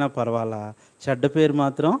తీసుకురాకపోయినా పర్వాలా, చెడ్డ పేరు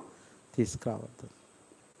మాత్రం తీసుకురావద్దు.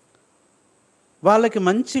 వాళ్ళకి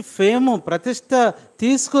మంచి ఫేము, ప్రతిష్ట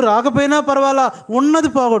తీసుకురాకపోయినా పర్వాలా, ఉన్నది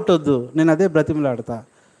పోగొట్టొద్దు. నేను అదే బ్రతిమలాడతా.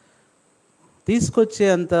 తీసుకొచ్చే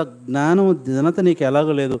అంత జ్ఞానం ఘనత నీకు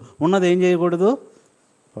ఎలాగో లేదు, ఉన్నది ఏం చేయకూడదు.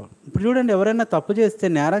 ఇప్పుడు చూడండి, ఎవరైనా తప్పు చేస్తే,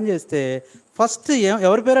 నేరం చేస్తే ఫస్ట్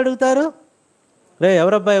ఎవరి పేరు అడుగుతారు? రే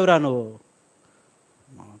ఎవరబ్బా ఎవరా నువ్వు,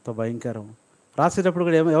 అంత భయంకరం. రాసేటప్పుడు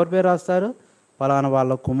కూడా ఎవరి పేరు రాస్తారు? పలానా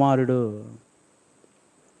వాళ్ళ కుమారుడు.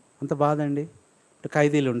 అంత బాధ అండి.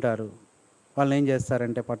 ఖైదీలు ఉంటారు, వాళ్ళని ఏం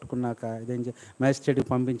చేస్తారంటే పట్టుకున్నాక మ్యాజిస్ట్రేట్కి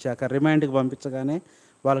పంపించాక, రిమాండ్కి పంపించగానే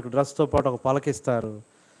వాళ్ళకి డ్రెస్తో పాటు ఒక పలకిస్తారు.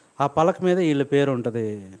 ఆ పలక మీద వీళ్ళ పేరు ఉంటుంది.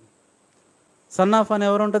 సన్నాఫ్ అని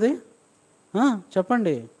ఎవరు ఉంటుంది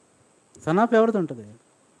చెప్పండి? సన్నాఫ్ ఎవరిది ఉంటుంది?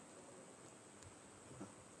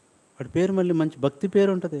 వాడి పేరు మళ్ళీ మంచి భక్తి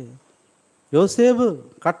పేరు ఉంటుంది. యోసేపు,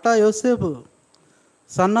 కట్టా యోసేపు.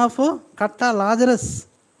 సన్నాఫ్ కట్టా లాజరస్.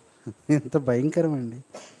 ఎంత భయంకరం అండి.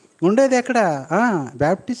 ఉండేది ఎక్కడ?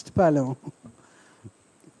 బ్యాప్టిస్ట్ పాలెం.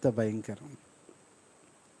 ఎంత భయంకరం,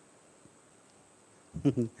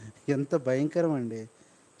 ఎంత భయంకరం అండి,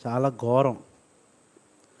 చాలా ఘోరం.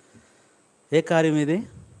 ఏ కార్యం ఇది?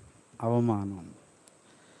 అవమానం.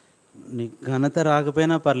 నీ ఘనత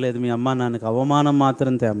రాకపోయినా పర్లేదు, మీ అమ్మా నాన్నకి అవమానం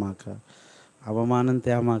మాత్రం తేమాక, అవమానం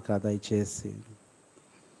తేమాక దయచేసి.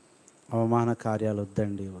 అవమాన కార్యాలు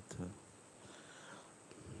వద్దండి, వద్దు.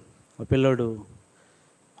 ఒక పిల్లోడు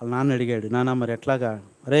వాళ్ళ నాన్న అడిగాడు, నాన్న మరి ఎట్లాగా,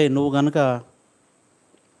 రే నువ్వు కనుక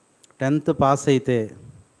 10th పాస్ అయితే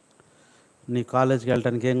నీ కాలేజ్కి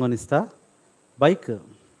వెళ్ళటానికి ఏం కొనిస్తా? బైక్.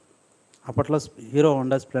 అప్పట్లో హీరో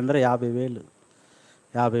హోండా స్ప్లెండర్ 50,000,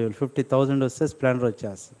 50,000 వస్తే స్ప్లెండర్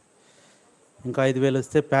వచ్చేస్తుంది. ఇంకో 5,000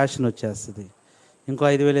 వస్తే ప్యాషన్ వచ్చేస్తుంది. ఇంకో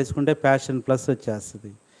 5,000 వేసుకుంటే ప్యాషన్ ప్లస్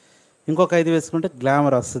వచ్చేస్తుంది. ఇంకొక 5 వేసుకుంటే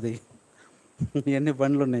గ్లామర్ వస్తుంది. ఇవన్నీ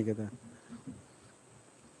బండ్లు ఉన్నాయి కదా.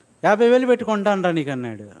 50,000 పెట్టుకుంటానరా నీకు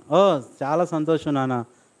అన్నాడు. ఓ చాలా సంతోషం నాన్న,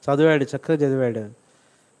 చదివాడు, చక్కగా చదివాడు,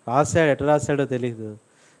 రాశాడు, ఎట్లా రాశాడో తెలియదు.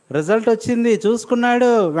 రిజల్ట్ వచ్చింది, చూసుకున్నాడు,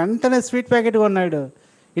 వెంటనే స్వీట్ ప్యాకెట్ కొన్నాడు,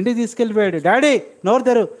 ఇంటికి తీసుకెళ్ళిపోయాడు. డాడీ నోరు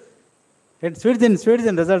తెరు, స్వీట్ తిను,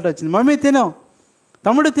 రిజల్ట్ వచ్చింది. మమ్మీ తిను,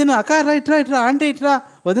 తమ్ముడు తిను, అక్క ఇట్రా, ఆంటీ ఇట్రా,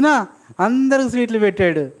 వదినా, అందరికి స్వీట్లు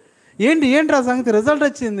పెట్టాడు. ఏంట్రా సంగతి, రిజల్ట్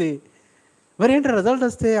వచ్చింది. మరి ఏంటి రిజల్ట్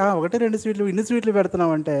వస్తే 1-2 స్వీట్లు, ఇన్ని స్వీట్లు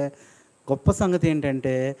పెడుతున్నామంటే, గొప్ప సంగతి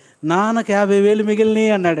ఏంటంటే నాన్నకి 50,000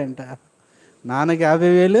 మిగిలినాయి అన్నాడంట. నాన్నకి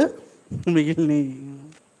 50,000 మిగిలినాయి.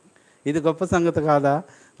 ఇది గొప్ప సంగతి కాదా?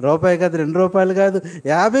 రూపాయి కాదు, 2 రూపాయలు కాదు,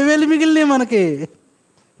 50,000 మిగిలినాయి మనకి.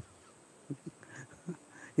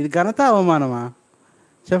 ఇది ఘనత అవమానమా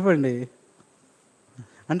చెప్పండి?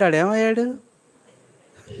 అంటే ఆడేమయ్యాడు?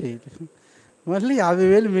 మళ్ళీ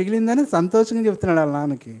 50,000 మిగిలిందని సంతోషంగా చెప్తున్నాడు వాళ్ళ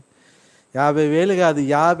నాన్నకి. 50,000 కాదు,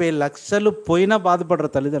 50 లక్షలు పోయినా బాధపడరు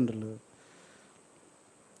తల్లిదండ్రులు.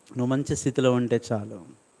 నువ్వు మంచి స్థితిలో ఉంటే చాలు.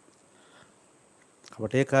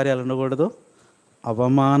 కాబట్టి ఏ కార్యాలు ఉండకూడదు?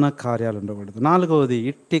 అవమాన కార్యాలు ఉండకూడదు. నాలుగవది,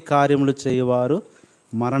 ఇట్టి కార్యములు చేయువారు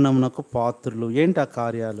మరణమునకు పాత్రులు. ఏంటి ఆ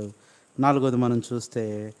కార్యాలు? నాలుగవది మనం చూస్తే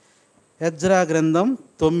ఎజ్రా గ్రంథం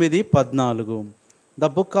 9:14, ద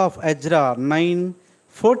బుక్ ఆఫ్ ఎజ్రా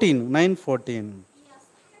 9:14.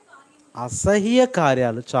 అసహ్య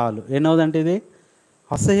కార్యాలు. చాలు, ఏనవదంటే ఇది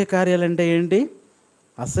అసహ్య కార్యాలు అంటే ఏంటి?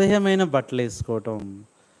 అసహ్యమైన బట్టలు వేసుకోవటం,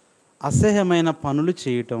 అసహ్యమైన పనులు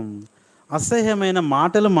చేయటం, అసహ్యమైన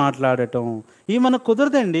మాటలు మాట్లాడటం. ఇవి మనకు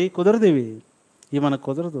కుదరదండి, కుదరదు. ఇవి మనకు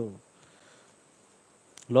కుదరదు.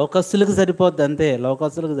 లోకస్తులకు సరిపోద్ది అంతే,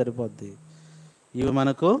 లోకస్తులకు సరిపోద్ది. ఇవి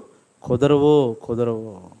మనకు కుదరవు.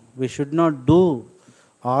 We should not do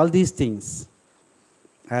all these things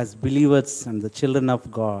as believers and the children of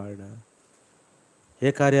God.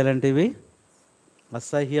 ఏ కార్యాలంటే ఇవి?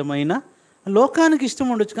 అసహ్యమైన. లోకానికి ఇష్టం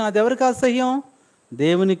ఉండొచ్చు, కానీ అది ఎవరికి అసహ్యం?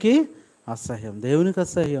 దేవునికి అసహ్యం. దేవునికి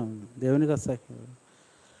అసహ్యం.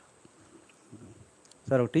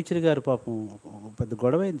 సరే, ఒక టీచర్ గారు పాపం పెద్ద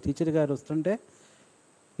గొడవ అయింది. టీచర్ గారు వస్తుంటే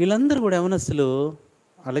వీళ్ళందరూ కూడా యవనస్తులు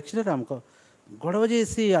ఆ లెక్చరర్ ఆమెకు గొడవ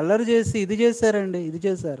చేసి, అల్లరి చేసి, ఇది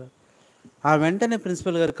చేశారు. ఆ వెంటనే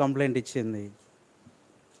ప్రిన్సిపల్ గారు కంప్లైంట్ ఇచ్చింది.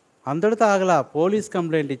 అందరితో ఆగలా, పోలీస్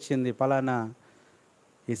కంప్లైంట్ ఇచ్చింది. పలానా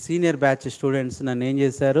ఈ సీనియర్ బ్యాచ్ స్టూడెంట్స్ నన్ను ఏం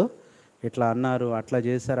చేశారు, ఇట్లా అన్నారు, అట్లా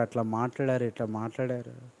చేశారు, అట్లా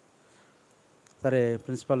మాట్లాడారు. సరే,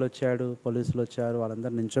 ప్రిన్సిపల్ వచ్చాడు, పోలీసులు వచ్చారు,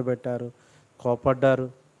 వాళ్ళందరూ నించోబెట్టారు, కోపడ్డారు.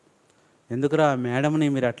 ఎందుకురా మేడంని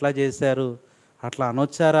మీరు అట్లా చేశారు, అట్లా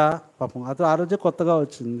అనొచ్చారా? పాపం అది ఆ రోజే కొత్తగా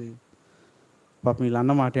వచ్చింది. పాపం వీళ్ళు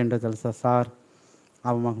అన్న మాట ఏంటో తెలుసా? సార్,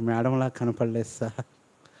 ఆమె మాకు మేడంలా కనపడలేదు సార్,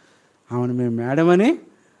 ఆమెను మేము మేడం అని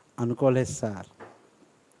అనుకోలేదు సార్,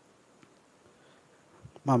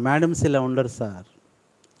 మా మేడమ్స్ ఇలా ఉండరు సార్.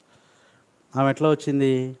 ఆమె ఎట్లా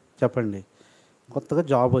వచ్చింది చెప్పండి? కొత్తగా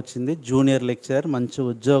జాబ్ వచ్చింది, జూనియర్ లెక్చరర్, మంచి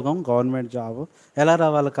ఉద్యోగం, గవర్నమెంట్ జాబ్. ఎలా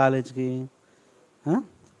రావాలి కాలేజీకి?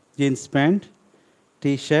 Jeans pant,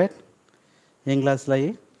 T shirt. ఏం గ్లాసులు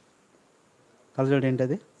అయ్యి? కలజోడు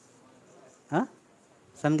ఏంటది?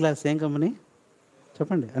 సన్ గ్లాస్ ఏం కంపెనీ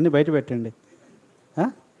చెప్పండి? అన్నీ బయట పెట్టండి.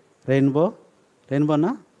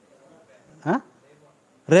 రెయిన్బోనా?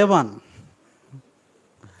 రేవాన్.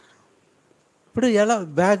 ఇప్పుడు ఎలా?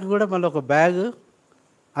 బ్యాగ్ కూడా మళ్ళీ ఒక బ్యాగ్,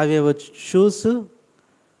 అవి షూస్,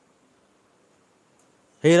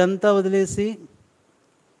 హెయిర్ అంతా వదిలేసి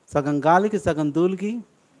సగం గాలికి సగం ధూళికి.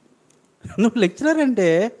 నువ్వు లెక్చరర్ అంటే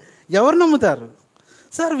ఎవరు నమ్ముతారు?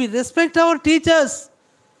 Sir, we respect hour teachers,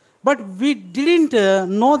 but we didn't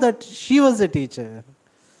know that she was a teacher.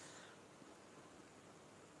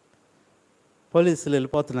 పోలీసులు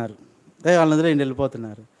వెళ్ళిపోతున్నారు, వాళ్ళందరూ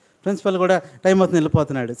వెళ్ళిపోతున్నారు. ప్రిన్సిపల్ కూడా టైం అవుతుంది,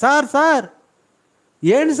 వెళ్ళిపోతున్నాడు. సార్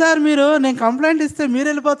ఏంటి సార్ మీరు, నేను కంప్లైంట్ ఇస్తే మీరు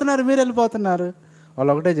వెళ్ళిపోతున్నారు.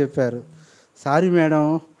 వాళ్ళు ఒకటే చెప్పారు, సారీ మేడం,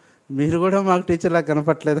 మీరు కూడా మాకు టీచర్లాగా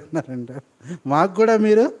కనపడట్లేదు అన్నారంట. మాకు కూడా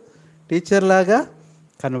మీరు టీచర్లాగా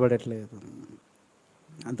కనబడట్లేదు.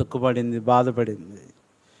 దుఃఖపడింది, బాధపడింది.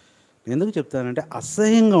 ఎందుకు చెప్తానంటే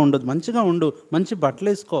అసహ్యంగా ఉండదు, మంచిగా ఉండు, మంచి బట్టలు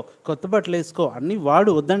వేసుకో, కొత్త బట్టలు వేసుకో, అన్నీ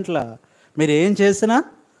వాడు, వద్దంట్లా. మీరు ఏం చేసినా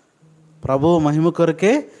ప్రభువు మహిమ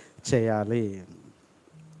కొరకే చేయాలి.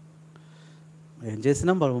 ఏం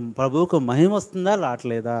చేసినా ప్రభువుకు మహిమ వస్తుందా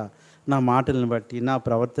రావట్లేదా, నా మాటలను బట్టి, నా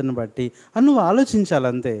ప్రవర్తనను బట్టి అని నువ్వు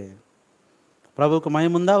ఆలోచించాలంతే. ప్రభువుకు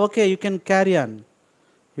మహిమ ఉందా? Okay, you can carry on,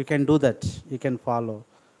 you can do that, you can follow.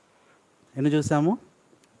 ఎన్ని చూసాము?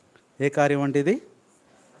 ఏ కార్యం అంటే ఇది?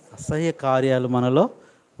 అసహ్య కార్యాలు మనలో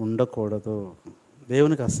ఉండకూడదు,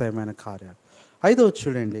 దేవునికి అసహ్యమైన కార్యాలు. ఐదవది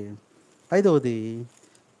చూడండి, ఐదవది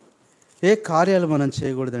ఏ కార్యాలు మనం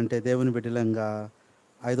చేయకూడదంటే దేవుని బిడ్డలంగా.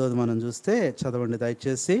 ఐదవది మనం చూస్తే చదవండి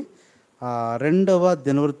దయచేసి, 2వ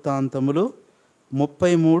దినవృత్తాంతములు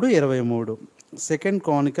 33:23, 2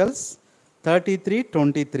 Chronicles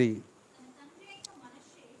 33:23.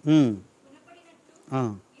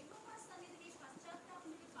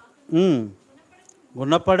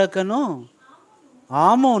 గుణపడకను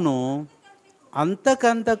ఆమోను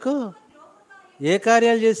అంతకంతకు ఏ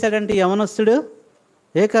కార్యాలు చేశాడంటే యవనస్తుడు?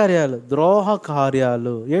 ఏ కార్యాలు? ద్రోహ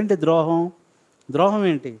కార్యాలు. ఏంటి ద్రోహం? ద్రోహం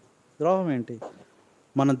ఏంటి?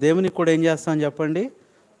 మనం దేవునికి కూడా ఏం చేస్తాం చెప్పండి?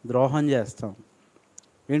 ద్రోహం చేస్తాం.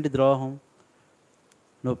 ఏంటి ద్రోహం?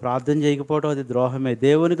 నువ్వు ప్రార్థన చేయకపోవడం అది ద్రోహమే,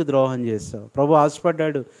 దేవునికి ద్రోహం చేస్తావు. ప్రభు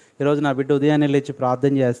ఆశపడ్డాడు, ఈరోజు నా బిడ్డ ఉదయాన్నే లేచి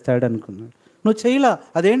ప్రార్థన చేస్తాడు అనుకున్నాడు, నువ్వు చేయలా,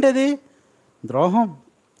 అదేంటది? ద్రోహం.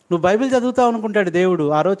 నువ్వు బైబిల్ చదువుతావు అనుకుంటాడు దేవుడు,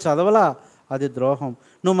 ఆ రోజు చదవలా, అది ద్రోహం.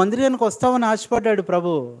 నువ్వు మందిరానికి వస్తావని ఆశపడ్డాడు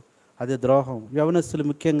ప్రభు, అది ద్రోహం. యవనస్తులు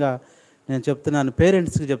ముఖ్యంగా నేను చెప్తున్నాను,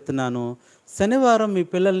 పేరెంట్స్కి చెప్తున్నాను, శనివారం మీ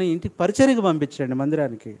పిల్లల్ని ఇంటికి పరిచర్యకు పంపించండి,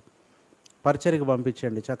 మందిరానికి పరిచర్యకు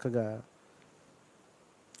పంపించండి. చక్కగా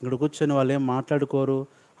ఇక్కడ కూర్చొని వాళ్ళు ఏం మాట్లాడుకోరు,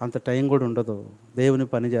 అంత టైం కూడా ఉండదు, దేవుని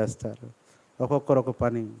పని చేస్తారు. ఒక్కొక్కరు ఒక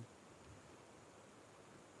పని.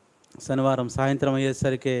 శనివారం సాయంత్రం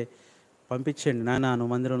అయ్యేసరికి పంపించండి, నాన్న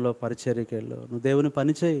నువ్వు మందిరంలో పరిచర్యకి వెళ్ళు, నువ్వు దేవుని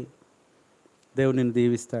పని చేయి, దేవుడు నిన్ను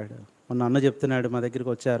దీవిస్తాడు. మొన్న అన్న చెప్తున్నాడు, మా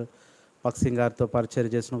దగ్గరికి వచ్చారు భక్సింగ్ గారితో పరిచర్య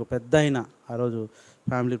చేసిన ఒక పెద్ద ఆయన, ఆ రోజు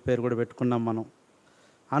ఫ్యామిలీ పేరు కూడా పెట్టుకున్నాం మనం.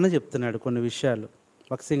 అన్న చెప్తున్నాడు కొన్ని విషయాలు.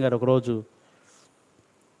 భక్సింగ్ గారు ఒకరోజు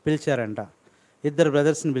పిలిచారంట, ఇద్దరు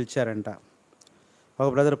బ్రదర్స్ని పిలిచారంట. ఒక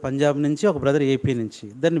బ్రదర్ పంజాబ్ నుంచి, ఒక బ్రదర్ ఏపీ నుంచి,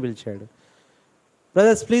 ఇద్దరిని పిలిచాడు.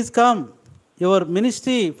 Brothers please come, your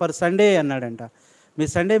ministry for Sunday అన్నాడంట. మీ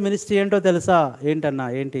సండే మినిస్ట్రీ ఏంటో తెలుసా? ఏంటన్నా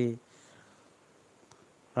ఏంటి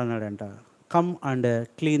అన్నాడంట. Come and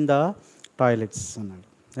clean the toilets అన్నాడు.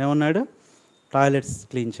 ఏమన్నాడు? టాయిలెట్స్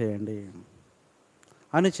క్లీన్ చేయండి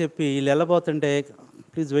అని చెప్పి వీళ్ళు వెళ్ళబోతుంటే,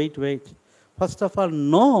 please wait, first of all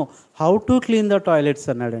know how to clean the toilets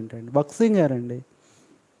అన్నాడంటే. భక్సింగ్ గారండి,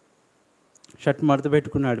 షర్ట్ మడత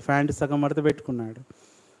పెట్టుకున్నాడు, ప్యాంట్ సగం మడత పెట్టుకున్నాడు,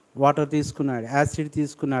 వాటర్ తీసుకున్నాడు, యాసిడ్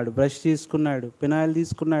తీసుకున్నాడు, బ్రష్ తీసుకున్నాడు, పినాయిల్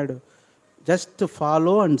తీసుకున్నాడు. జస్ట్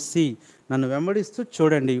ఫాలో అండ్ సీ, నన్ను వెంబడిస్తూ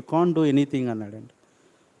చూడండి, యూ కాంట్ డూ ఎనీథింగ్ అన్నాడండి.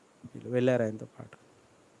 వీళ్ళు వెళ్ళారు ఆయనతో పాటు.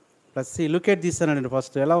 Plus see look at this అన్నాడండి.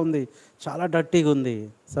 ఫస్ట్ ఎలా ఉంది? చాలా డర్టీగా ఉంది.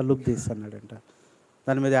 సార్ లుక్ దిస్ అన్నాడంట.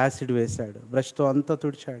 దాని మీద యాసిడ్ వేశాడు, బ్రష్తో అంతా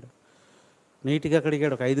తుడిచాడు, నీట్గా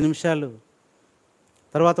కడిగాడు ఒక 5 నిమిషాలు.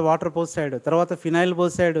 తర్వాత వాటర్ పోసాడు, తర్వాత ఫినాయిల్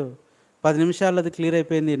పోసాడు, 10 నిమిషాల్లో అది క్లియర్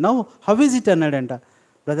అయిపోయింది. నౌ హౌ ఈజ్ ఇట్ అన్నాడంట.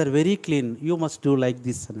 Brother very clean, you must do like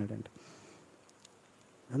this అన్నాడంట.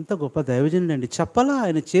 అంత గొప్ప దైవజనుడు అండి. చెప్పలా,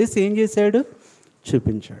 ఆయన చేసి ఏం చేశాడు?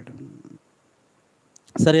 చూపించాడు.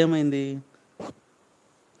 సరే ఏమైంది?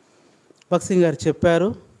 భక్సింగ్ గారు చెప్పారు,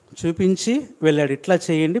 చూపించి వెళ్ళాడు, ఇట్లా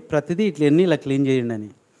చేయండి, ప్రతిదీ ఇట్లా ఇలా క్లీన్ చేయండి అని.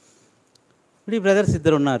 ఇప్పుడు ఈ బ్రదర్స్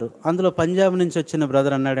ఇద్దరు ఉన్నారు. అందులో పంజాబ్ నుంచి వచ్చిన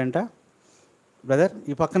బ్రదర్ అన్నాడంట, బ్రదర్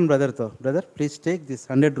ఈ పక్కన బ్రదర్తో, brother please take this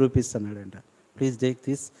 100 rupees అన్నాడంట. Please take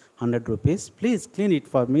this 100 rupees, please clean it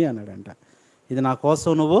for me అన్నాడంట. ఇది నా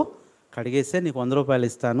కోసం నువ్వు కడిగేస్తే నీకు 100 రూపాయలు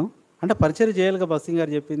ఇస్తాను అంటే. పరిచయం చేయాలిగా భక్సింగ్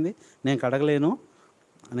గారు చెప్పింది. నేను కడగలేను,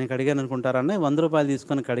 నేను కడిగాను అనుకుంటారన్న, 100 రూపాయలు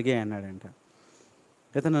తీసుకొని కడిగే అన్నాడంట.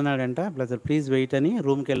 ఇతను అన్నాడంట, బ్రదర్ ప్లీజ్ వెయిట్ అని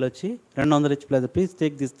రూమ్కి వెళ్ళొచ్చి 200 ఇచ్చి, brother please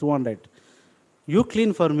take this 200 you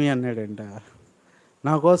clean for me అన్నాడంట.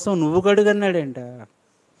 నా కోసం నువ్వు కడుగు అన్నాడంట.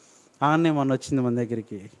 ఆన్నే మొన్న వచ్చింది మన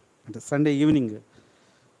దగ్గరికి, అంటే సండే ఈవినింగ్,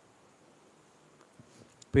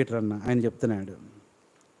 పీటర్ అన్న, ఆయన చెప్తున్నాడు,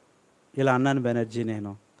 ఇలా అన్నాను బెనర్జీ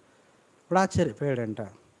నేను. ఇప్పుడు ఆశ్చర్యపోయాడంట.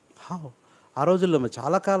 ఆ రోజుల్లో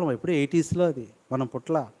చాలా కాలం, ఇప్పుడు 80sలో అది, మనం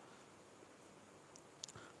పుట్ల.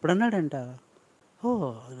 ఇప్పుడు అన్నాడంట, ఓ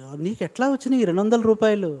నీకు ఎట్లా వచ్చినాయి 200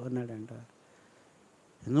 రూపాయలు అన్నాడంట.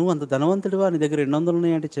 నువ్వు అంత ధనవంతుడివా, నీ దగ్గర 200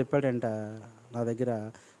 ఉన్నాయంటే చెప్పాడంట. నా దగ్గర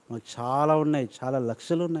మాకు చాలా ఉన్నాయి, చాలా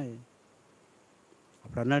లక్షలు ఉన్నాయి.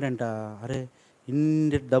 అప్పుడు అన్నాడంట, అరే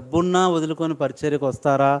ఇన్ని డబ్బున్నా వదులుకొని పరిచర్యకు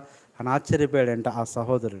వస్తారా అని ఆశ్చర్యపోయాడంట ఆ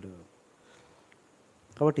సహోదరుడు.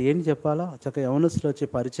 కాబట్టి ఏం చెప్పాలో, చక్కగా యవనస్తులు వచ్చి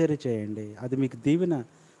పరిచర్య చేయండి, అది మీకు దీవెన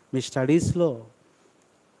మీ స్టడీస్లో,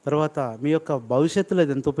 తర్వాత మీ యొక్క భవిష్యత్తులో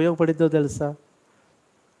అది ఎంత ఉపయోగపడిద్దో తెలుసా.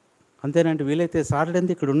 అంతేనంటే వీలైతే సాటర్డే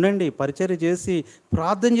అంతా ఇక్కడ ఉండండి, పరిచర్య చేసి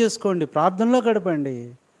ప్రార్థన చేసుకోండి, ప్రార్థనలో గడపండి.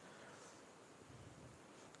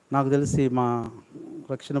 నాకు తెలిసి మా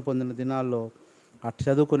రక్షణ పొందిన దినాల్లో అటు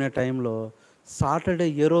చదువుకునే టైంలో సాటర్డే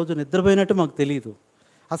ఏ రోజు నిద్రపోయినట్టు మాకు తెలియదు.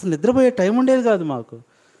 అసలు నిద్రపోయే టైం ఉండేది కాదు మాకు.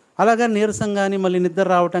 అలాగా నీరసం కానీ మళ్ళీ నిద్ర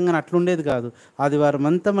రావటం కానీ అట్లుండేది కాదు. ఆదివారం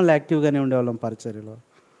అంతా మళ్ళీ యాక్టివ్గానే ఉండేవాళ్ళం పరిచర్యలో,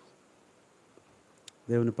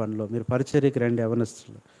 దేవుని పనిలో. మీరు పరిచర్యకి రండి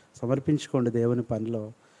యవనస్తులు, సమర్పించుకోండి దేవుని పనిలో,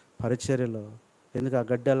 పరిచర్యలో. ఎందుకు ఆ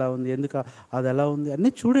గడ్డ ఎలా ఉంది, ఎందుకు అది ఎలా ఉంది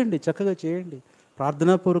అన్నీ చూడండి, చక్కగా చేయండి.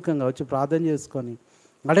 ప్రార్థనాపూర్వకంగా వచ్చి ప్రార్థన చేసుకొని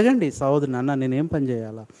అడగండి సహోదరుని, అన్న నేనేం పని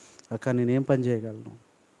చేయాలా, అక్క నేనేం పని చేయగలను.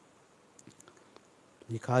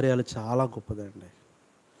 ఈ కార్యాలు చాలా గొప్పదండి.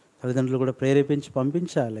 తల్లిదండ్రులు కూడా ప్రేరేపించి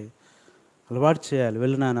పంపించాలి, అలవాటు చేయాలి.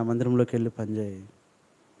 వెళ్ళు నాన్న మందిరంలోకి వెళ్ళి పని చేయి.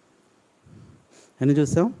 ఎన్ని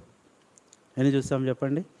చూసాం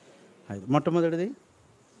చెప్పండి? మొట్టమొదటిది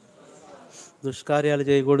దుష్కార్యాలు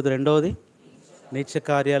చేయకూడదు, రెండవది నీచ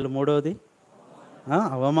కార్యాలు, మూడవది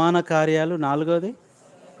అవమాన కార్యాలు, నాలుగవది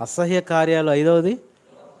అసహ్య కార్యాలు, ఐదవది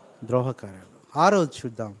ద్రోహ కార్యాలు. ఆరోజు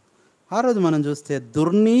చూద్దాం. ఆరోజు మనం చూస్తే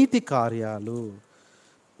దుర్నీతి కార్యాలు.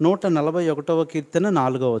 141వ కీర్తన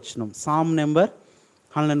 4వ వచనం, సామ్ నెంబర్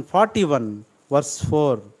 141 వర్స్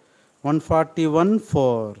 4,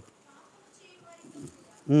 141:4.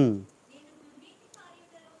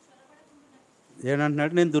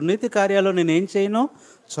 ఏమంటున్నాడు? నేను దుర్నీతి కార్యాల్లో నేనేం చేయను,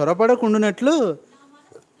 చొరబడకుండానట్లు.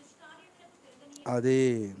 అది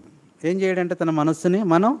ఏం చేయడంటే తన మనస్సుని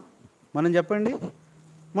మనం చెప్పండి,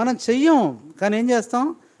 మనం చెయ్యం, కానీ ఏం చేస్తాం,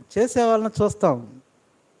 చేసే వాళ్ళని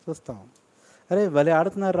చూస్తాం. అరే భలే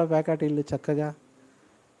ఆడుతున్నారా ప్యాకాటీళ్ళు చక్కగా.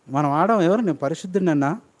 మనం ఆడం, ఎవరు నేను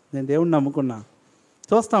పరిశుద్ధుడినన్నా, నేను దేవుడిని నమ్ముకున్నా.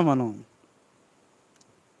 చూస్తాం మనం.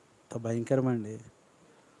 ఎంత భయంకరమండి.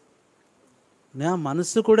 నా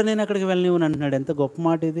మనసు కూడా నేను అక్కడికి వెళ్ళనివ్వను అంటున్నాడు. ఎంత గొప్ప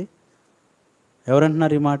మాట ఇది.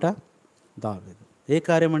 ఎవరంటున్నారు ఈ మాట? దావీదు. ఏ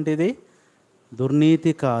కార్యం అంటే ఇది?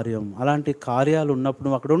 దుర్నీతి కార్యం. అలాంటి కార్యాలు ఉన్నప్పుడు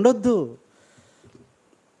నువ్వు అక్కడ ఉండొద్దు.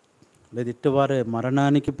 లేదు, ఇట్టువారే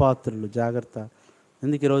మరణానికి పాత్రులు. జాగ్రత్త.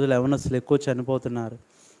 ఎందుకు ఈ రోజులు యవనస్తులు ఎక్కువ చనిపోతున్నారు?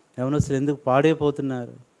 యవనస్తులు ఎందుకు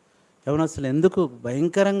పాడైపోతున్నారు? యవనస్తులు ఎందుకు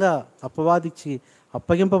భయంకరంగా అపవాదించి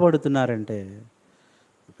అప్పగింపబడుతున్నారంటే,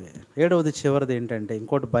 7వది చివరిది ఏంటంటే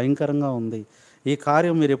ఇంకోటి భయంకరంగా ఉంది. ఈ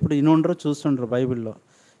కార్యం మీరు ఎప్పుడు ఇనుండరో చూస్తుండ్రు బైబిల్లో.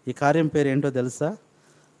 ఈ కార్యం పేరు ఏంటో తెలుసా?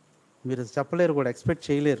 మీరు చెప్పలేరు కూడా, ఎక్స్పెక్ట్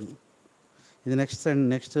చేయలేరు. ఇది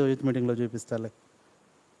నెక్స్ట్ యూత్ మీటింగ్లో చూపిస్తాలే,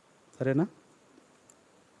 సరేనా?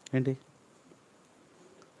 ఏంటి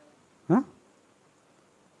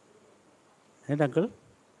ఏంటి అంకుల్?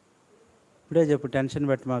 ఇప్పుడే చెప్పు, టెన్షన్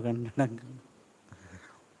పెట్టి మాకంటున్నాడు అంకుల్.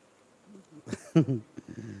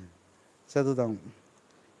 చదువుదాం.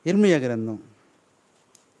 ఇర్మియా గ్రంథం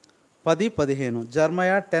 10:15.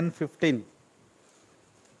 జెర్మయా 10:15.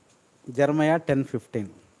 జెర్మయా 10:15.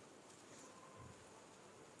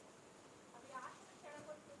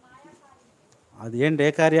 అది ఏంటి? ఏ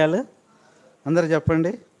కార్యాలు? అందరు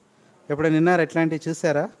చెప్పండి. ఎప్పుడైనా విన్నారా? ఎట్లాంటివి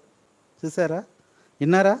చూసారా?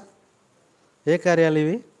 విన్నారా? ఏ కార్యాలు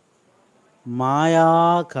ఇవి? మాయా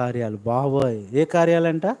కార్యాలు. బాబోయ్, ఏ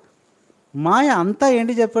కార్యాలంట? మాయ. అంతా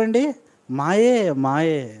ఏంటి చెప్పండి?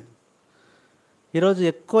 మాయే. ఈరోజు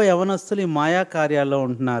ఎక్కువ యవనస్తులు ఈ మాయా కార్యాల్లో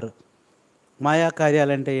ఉంటున్నారు. మాయా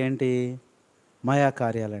కార్యాలంటే ఏంటి? మాయా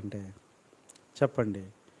కార్యాలంటే చెప్పండి.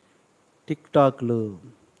 టిక్టాక్లు,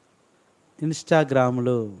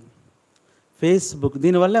 ఇన్స్టాగ్రాములు, ఫేస్బుక్.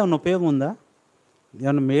 దీనివల్ల ఏమైనా ఉపయోగం ఉందా?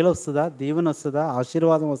 ఏమైనా మేలు వస్తుందా? దీవెన వస్తుందా?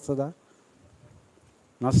 ఆశీర్వాదం వస్తుందా?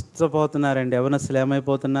 నష్టపోతున్నారండి యవనస్తులు.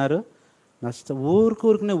 ఏమైపోతున్నారు?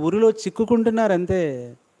 ఊరుకునే ఊరిలో చిక్కుకుంటున్నారు అంతే.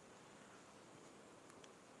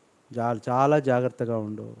 చాలా జాగ్రత్తగా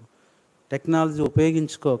ఉండు. టెక్నాలజీ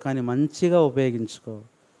ఉపయోగించుకో, కానీ మంచిగా ఉపయోగించుకో.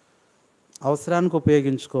 అవసరానికి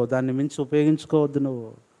ఉపయోగించుకో, దాన్ని మించి ఉపయోగించుకోవద్దు. నువ్వు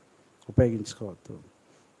ఉపయోగించుకోవద్దు.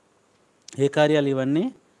 ఏ కార్యాలు ఇవన్నీ?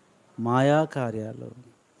 మాయా కార్యాలు.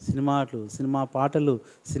 సినిమాలు, సినిమా పాటలు,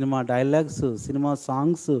 cinema dialogues, cinema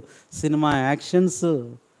songs, cinema actions,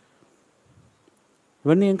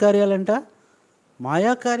 ఇవన్నీ ఏం కార్యాలంట?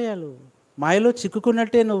 మాయా కార్యాలు. మాయలో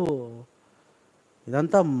చిక్కుకున్నట్టే నువ్వు.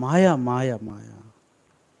 ఇదంతా మాయా.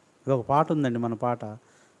 ఇది ఒక పాట ఉందండి, మన పాట.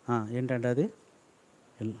 ఏంటంటే అది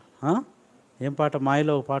ఏం పాట?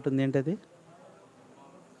 మాయలో ఒక పాట ఉంది. ఏంటది?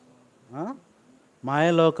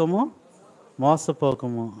 మాయలోకము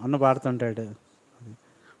మోసపోకము అన్న పాడుతుంటాడు.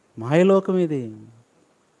 మాయలోకం ఇది.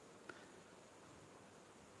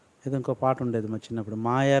 ఏదో ఇంకో పాట ఉండేది మా చిన్నప్పుడు.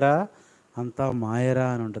 మాయరా అంతా మాయరా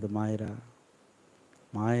అని ఉంటుంది. మాయరా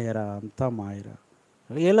అంతా మాయరా.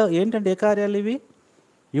 ఏంటంటే ఏ కార్యాలు ఇవి?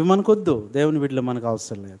 ఇవి మనకొద్దు. దేవుని బిడ్డలు మనకు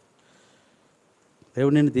అవసరం లేదు.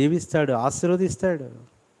 దేవుడు నిన్ను దీవిస్తాడు, ఆశీర్వదిస్తాడు,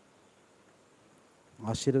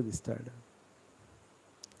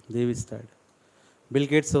 దీవిస్తాడు. బిల్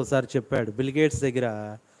గేట్స్ ఒకసారి చెప్పాడు. బిల్ గేట్స్ దగ్గర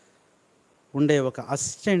ఉండే ఒక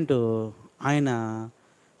అసిస్టెంట్, ఆయన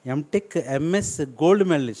ఎంటెక్ ఎంఎస్ గోల్డ్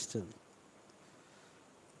మెడలిస్ట్.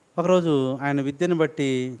 ఒకరోజు ఆయన విద్యను బట్టి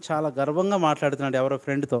చాలా గర్వంగా మాట్లాడుతున్నాడు ఎవరో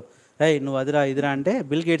ఫ్రెండ్తో. నువ్వు అదిరా ఇదిరా అంటే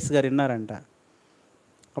బిల్ గేట్స్ గారు విన్నారంట.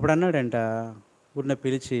 అప్పుడు అన్నాడంట, ఊరిని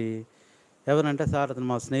పిలిచి, ఎవరంటే, సార్ అతను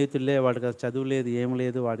మా స్నేహితులే, వాడికి చదువు లేదు, ఏం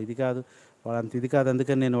లేదు, వాడు ఇది కాదు, వాడు అంత ఇది కాదు,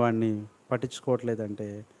 అందుకని నేను వాడిని పట్టించుకోవట్లేదంటే,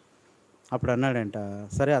 అప్పుడు అన్నాడంట,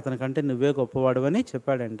 సరే అతనికంటే నువ్వే గొప్పవాడు అని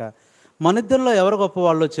చెప్పాడంట. మన ఇద్దరిలో ఎవరు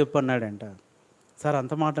గొప్పవాళ్ళో చెప్పు అన్నాడంట. సార్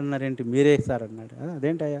అంత మాట అన్నారేంటి? మీరే సార్ అన్నాడు.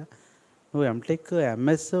 అదేంటయ్యా, నువ్వు MTech,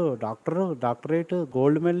 MS, doctorate,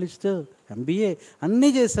 gold medallist, MBA అన్నీ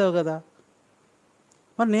చేసావు కదా,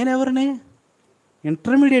 మరి నేనెవరిని?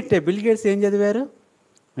 ఇంటర్మీడియట్. బిల్ గేట్స్ ఏం చదివారు?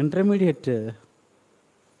 ఇంటర్మీడియట్.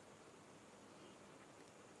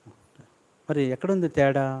 మరి ఎక్కడుంది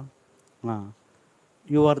తేడా?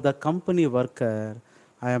 You are the company worker,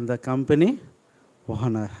 I'm the company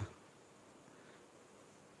owner.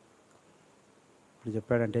 ఇప్పుడు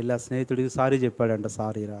చెప్పాడంటే, ఇలా స్నేహితుడికి సారీ చెప్పాడంట.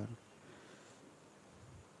 సారీ రా.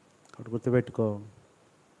 అక్కడ గుర్తుపెట్టుకో,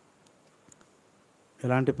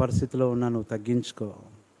 ఎలాంటి పరిస్థితిలో ఉన్నా నువ్వు తగ్గించుకో.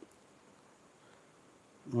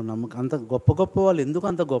 నువ్వు అంత గొప్ప వాళ్ళు ఎందుకు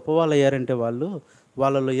అంత గొప్ప వాళ్ళు అయ్యారంటే,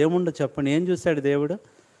 వాళ్ళలో ఏముండో చెప్పండి. ఏం చూశాడు దేవుడు?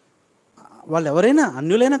 వాళ్ళు ఎవరైనా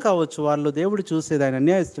అన్యులైనా కావచ్చు, వాళ్ళు దేవుడు చూసేది, ఆయన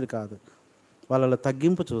అన్యాయస్తుడు కాదు. వాళ్ళలో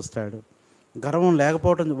తగ్గింపు చూస్తాడు. గర్వం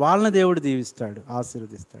లేకపోవడం, వాళ్ళని దేవుడు దీవిస్తాడు,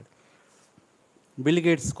 ఆశీర్వదిస్తాడు. బిల్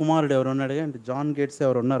గేట్స్ కుమారుడు ఎవరు ఉన్నాడు అంటే, జాన్ గేట్స్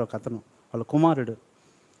ఎవరు ఉన్నారు, ఒక అతను,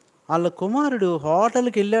 వాళ్ళ కుమారుడు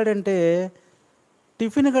హోటల్కి వెళ్ళాడంటే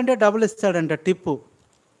టిఫిన్ కంటే డబుల్ ఇస్తాడంట టిప్పు.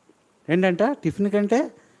 ఏంటంట? టిఫిన్ కంటే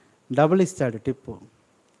డబుల్ ఇస్తాడు టిప్పు.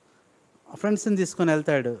 ఫ్రెండ్స్ని తీసుకొని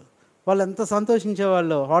వెళ్తాడు. వాళ్ళు ఎంత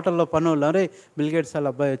సంతోషించేవాళ్ళు హోటల్లో పనులు. అరే బిల్గేట్స్ వాళ్ళ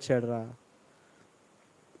అబ్బాయి వచ్చాడు రా.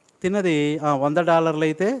 తిన్నది $100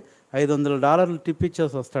 అయితే $500 టిప్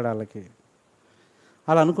ఇచ్చేసి వస్తాడు వాళ్ళకి.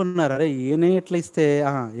 వాళ్ళు అనుకున్నారు, అరే ఈయన ఎట్లా ఇస్తే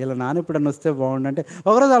వీళ్ళ నాన్న ఎప్పుడన్నా వస్తే బాగుండంటే,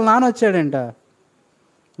 ఒకరోజు వాళ్ళ నాన్న వచ్చాడంట.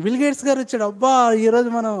 బిల్గేట్స్ గారు వచ్చాడు. అబ్బా ఈరోజు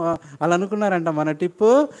మనం వాళ్ళు అనుకున్నారంట, మన టిప్పు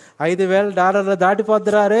 $5,000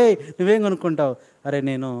 దాటిపోద్దురా. రే నువ్వేం కొనుక్కుంటావు? అరే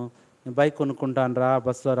నేను బైక్ కొనుక్కుంటాను రా,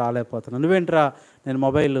 బస్సులో రాలేకపోతున్నాను. నువ్వేంట్రా? నేను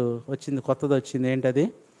మొబైల్ వచ్చింది, కొత్తది వచ్చింది. ఏంటది?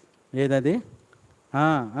 ఏదది?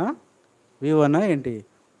 వివోనా ఏంటి?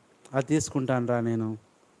 అది తీసుకుంటాను రా నేను.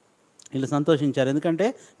 వీళ్ళు సంతోషించారు. ఎందుకంటే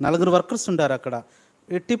 4 వర్కర్స్ ఉంటారు అక్కడ.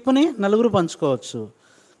 ఈ టిప్ని 4 పంచుకోవచ్చు.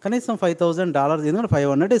 కనీసం $5,000, ఎందుకంటే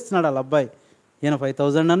 500 ఇస్తున్నాడు వాళ్ళ అబ్బాయి. ఈయన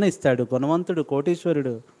 5,000 అన్న ఇస్తాడు. గుణవంతుడు,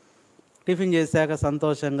 కోటీశ్వరుడు. టిఫిన్ చేశాక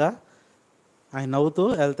సంతోషంగా ఆయన నవ్వుతూ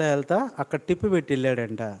వెళ్తా అక్కడ టిప్పు పెట్టి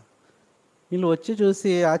వెళ్ళాడంట. వీళ్ళు వచ్చి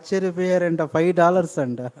చూసి ఆశ్చర్యపోయారంట. $5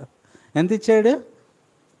 అంట. ఎంత ఇచ్చాడు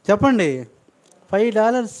చెప్పండి?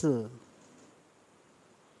 $5.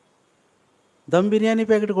 దమ్ బిర్యానీ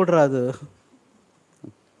ప్యాకెట్ కూడా రాదు.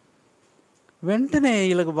 వెంటనే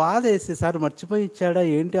వీళ్ళకి బాధ వేసి, సార్ మర్చిపోయి ఇచ్చాడా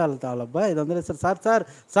ఏంటి? వాళ్ళ అబ్బాయి $500 సార్.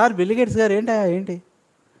 సార్ బిల్గేట్స్ గారు ఏంటి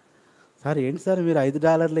సార్? ఏంటి సార్ మీరు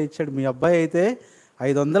 $5 ఇచ్చాడు? మీ అబ్బాయి అయితే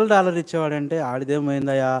 $500 ఇచ్చేవాడంటే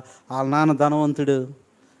ఆడిదేమైందయ్యా, వాళ్ళ నాన్న ధనవంతుడు,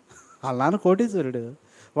 వాళ్ళ నాన్న కోటీశ్వరుడు,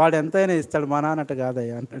 వాడు ఎంతైనా ఇస్తాడు, మా నాన్నట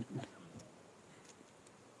కాదయ్యా అన్నాడు.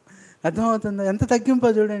 అర్థమవుతుందా? ఎంత తగ్గింపో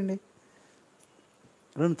చూడండి.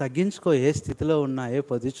 నువ్వు తగ్గించుకో. ఏ స్థితిలో ఉన్నా, ఏ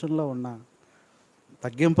పొజిషన్లో ఉన్నా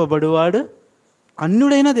తగ్గింపబడివాడు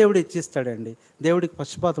అన్యుడైనా దేవుడు ఇచ్చిస్తాడండి. దేవుడికి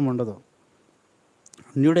పక్షపాతం ఉండదు.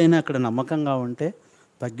 అన్యుడైనా అక్కడ నమ్మకంగా ఉంటే,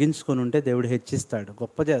 తగ్గించుకొని ఉంటే దేవుడు హెచ్చిస్తాడు,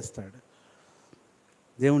 గొప్ప చేస్తాడు.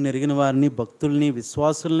 దేవుని ఎరిగిన వారిని, భక్తుల్ని,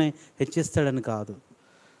 విశ్వాసుల్ని హెచ్చిస్తాడని కాదు.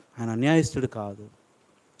 ఆయన అన్యాయస్తుడు కాదు.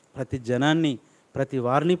 ప్రతి జనాన్ని, ప్రతి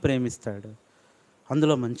వారిని ప్రేమిస్తాడు.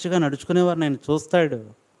 అందులో మంచిగా నడుచుకునే వారిని ఆయన చూస్తాడు.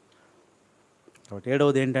 కాబట్టి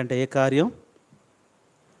 7వది ఏంటంటే,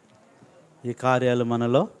 ఈ కార్యాలు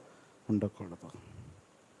మనలో ఉండకూడదు.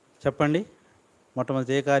 చెప్పండి.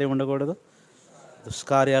 మొట్టమొదటి ఏ కార్యం ఉండకూడదు?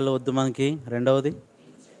 దుష్కార్యాలు వద్దు మనకి. 2వది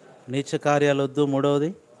నీచ కార్యాలు వద్దు. 3వది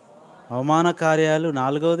అవమాన కార్యాలు.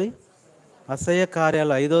 4వది అసహ్య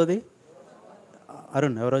కార్యాలు. 5వది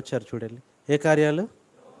అరుణ్ ఎవరు వచ్చారు చూడండి. ఏ కార్యాలు?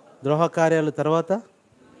 ద్రోహ కార్యాలు. తర్వాత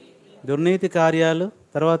దుర్నీతి కార్యాలు.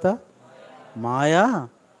 తర్వాత మాయా.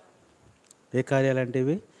 ఏ కార్యాలు అంటే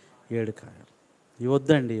ఇవి? 7 కార్యాలు. ఇవి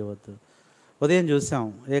వద్దండి, ఇవి వద్దు. ఉదయం చూసాం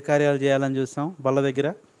ఏ కార్యాలు చేయాలని చూసాం. బల్ల దగ్గర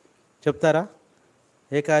చెప్తారా?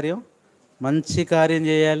 ఏ కార్యం? మంచి కార్యం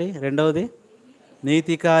చేయాలి. 2వది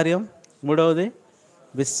నీతి కార్యం. 3వది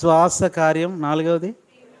విశ్వాస కార్యం. 4వది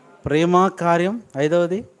ప్రేమ కార్యం.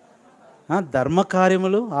 5వది ధర్మ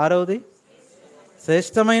కార్యములు. 6వది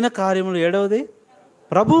శ్రేష్టమైన కార్యములు. 7వది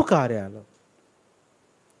ప్రభు కార్యాలు.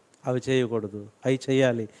 అవి చేయకూడదు, అవి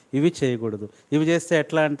చేయాలి. ఇవి చేయకూడదు. ఇవి చేస్తే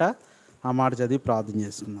ఎట్లా అంట? ఆ మాట చదివి ప్రార్థన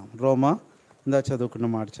చేసుకుందాం. రోమా ఇందా చదువుకున్న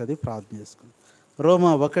మాట చదివి ప్రార్థన చేసుకుందాం.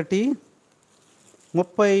 రోమా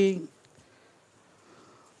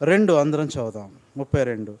 1:32 అందరం చదువుదాం.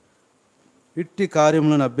 32 ఇట్టి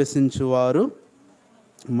కార్యములను అభ్యసించువారు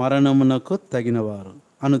మరణమునకు తగినవారు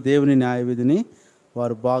అను దేవుని న్యాయవిధిని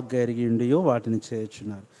వారు బాగా ఎరిగి ఉండి వాటిని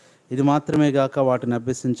చేయుచున్నారు. ఇది మాత్రమే గాక వాటిని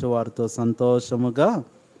అభ్యసించే వారితో సంతోషముగా.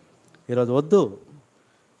 ఈరోజు వద్దు,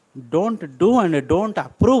 don't do and don't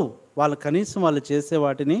approve. వాళ్ళు కనీసం వాళ్ళు చేసే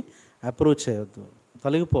వాటిని అప్రూవ్ చేయొద్దు.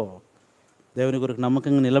 తొలగిపో. దేవుని కొరకు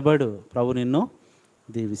నమ్మకంగా నిలబడు. ప్రభు నిన్ను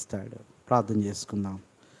దీవిస్తాడు. ప్రార్థన చేసుకుందాం.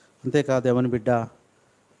 అంతేకాదు దేవుని బిడ్డ,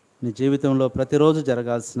 నీ జీవితంలో ప్రతిరోజు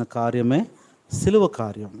జరగాల్సిన కార్యమే సిలువ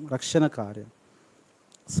కార్యం, రక్షణ కార్యం,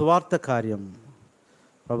 సువార్త కార్యం.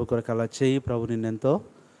 ప్రభు కొరకు అలా చేయి. ప్రభు నిన్నెంతో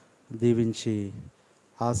దీవించి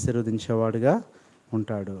ఆశీర్వదించేవాడుగా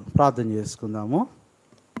ఉంటాడు. ప్రార్థన చేసుకుందాము.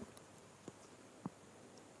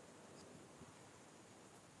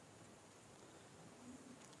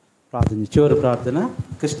 చివరి ప్రార్థన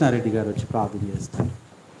కృష్ణారెడ్డి గారు వచ్చి ప్రార్థన చేస్తారు.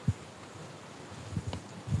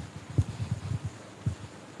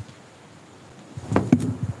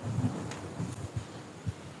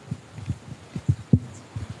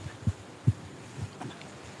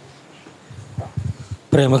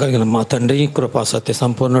 ప్రేమ కలిగిన మా తండ్రి, కృపా సత్య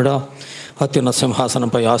సంపూర్ణుడా, అత్యున్న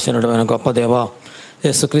సింహాసనంపై ఆసీనుడమైన గొప్ప దేవ,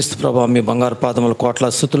 యేసుక్రీస్తు ప్రభా, మీ బంగారు పాదములు కోట్ల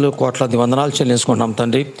స్తుతులు, కోట్లాది వందనాలు చెల్లించుకుంటున్నాం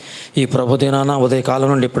తండ్రి. ఈ ప్రభు దినాన ఉదయకాలం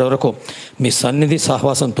నుండి ఇప్పటి వరకు మీ సన్నిధి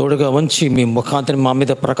సహవాసం తోడుగా ఉంచి మీ ముఖాంతిని మా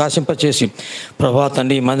మీద ప్రకాశింపచేసి ప్రభా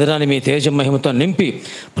తండ్రి, ఈ మందిరాన్ని మీ తేజ మహిమతో నింపి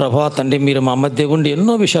ప్రభా తండ్రి, మీరు మా మధ్య ఉండి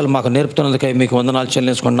ఎన్నో విషయాలు మాకు నేర్పుతున్నందుకై మీకు వందనాలు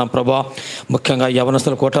చెల్లించుకుంటున్నాం ప్రభా. ముఖ్యంగా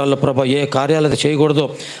యవనస్తుల కోటాల్లో ప్రభా ఏ కార్యాలు అయితే చేయకూడదో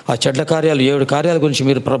ఆ చెడ్డ కార్యాలు 7 కార్యాల గురించి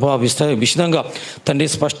మీరు ప్రభా విషదంగా తండ్రి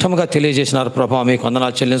స్పష్టంగా తెలియజేసినారు ప్రభా. మీకు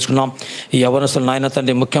వందనాలు చెల్లించుకున్నాం. ఈ యవనస్తులు నాయన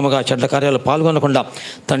తండ్రి ముఖ్యంగా చెడ్డ కార్యాలు పాల్గొనకుండా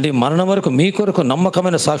తండ్రి మరణం వరకు మీ కొరకు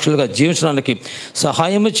నమ్మకమైన సాక్షులుగా జీవించడానికి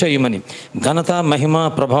సహాయం చేయమని ఘనత మహిమ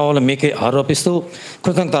ప్రభావాలు మీకే ఆరోపిస్తూ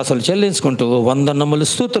కృతజ్ఞతాస్తులు చెల్లించుకుంటూ వందనములు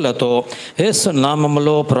స్తుతులతో యేసు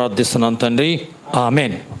నామములో ప్రార్థిస్తున్నాం తండ్రి.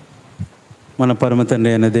 ఆమేన్. మన పరమ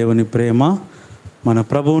తండ్రి అయిన దేవుని ప్రేమ, మన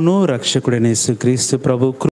ప్రభువును రక్షకుడైన యేసుక్రీస్తు ప్రభు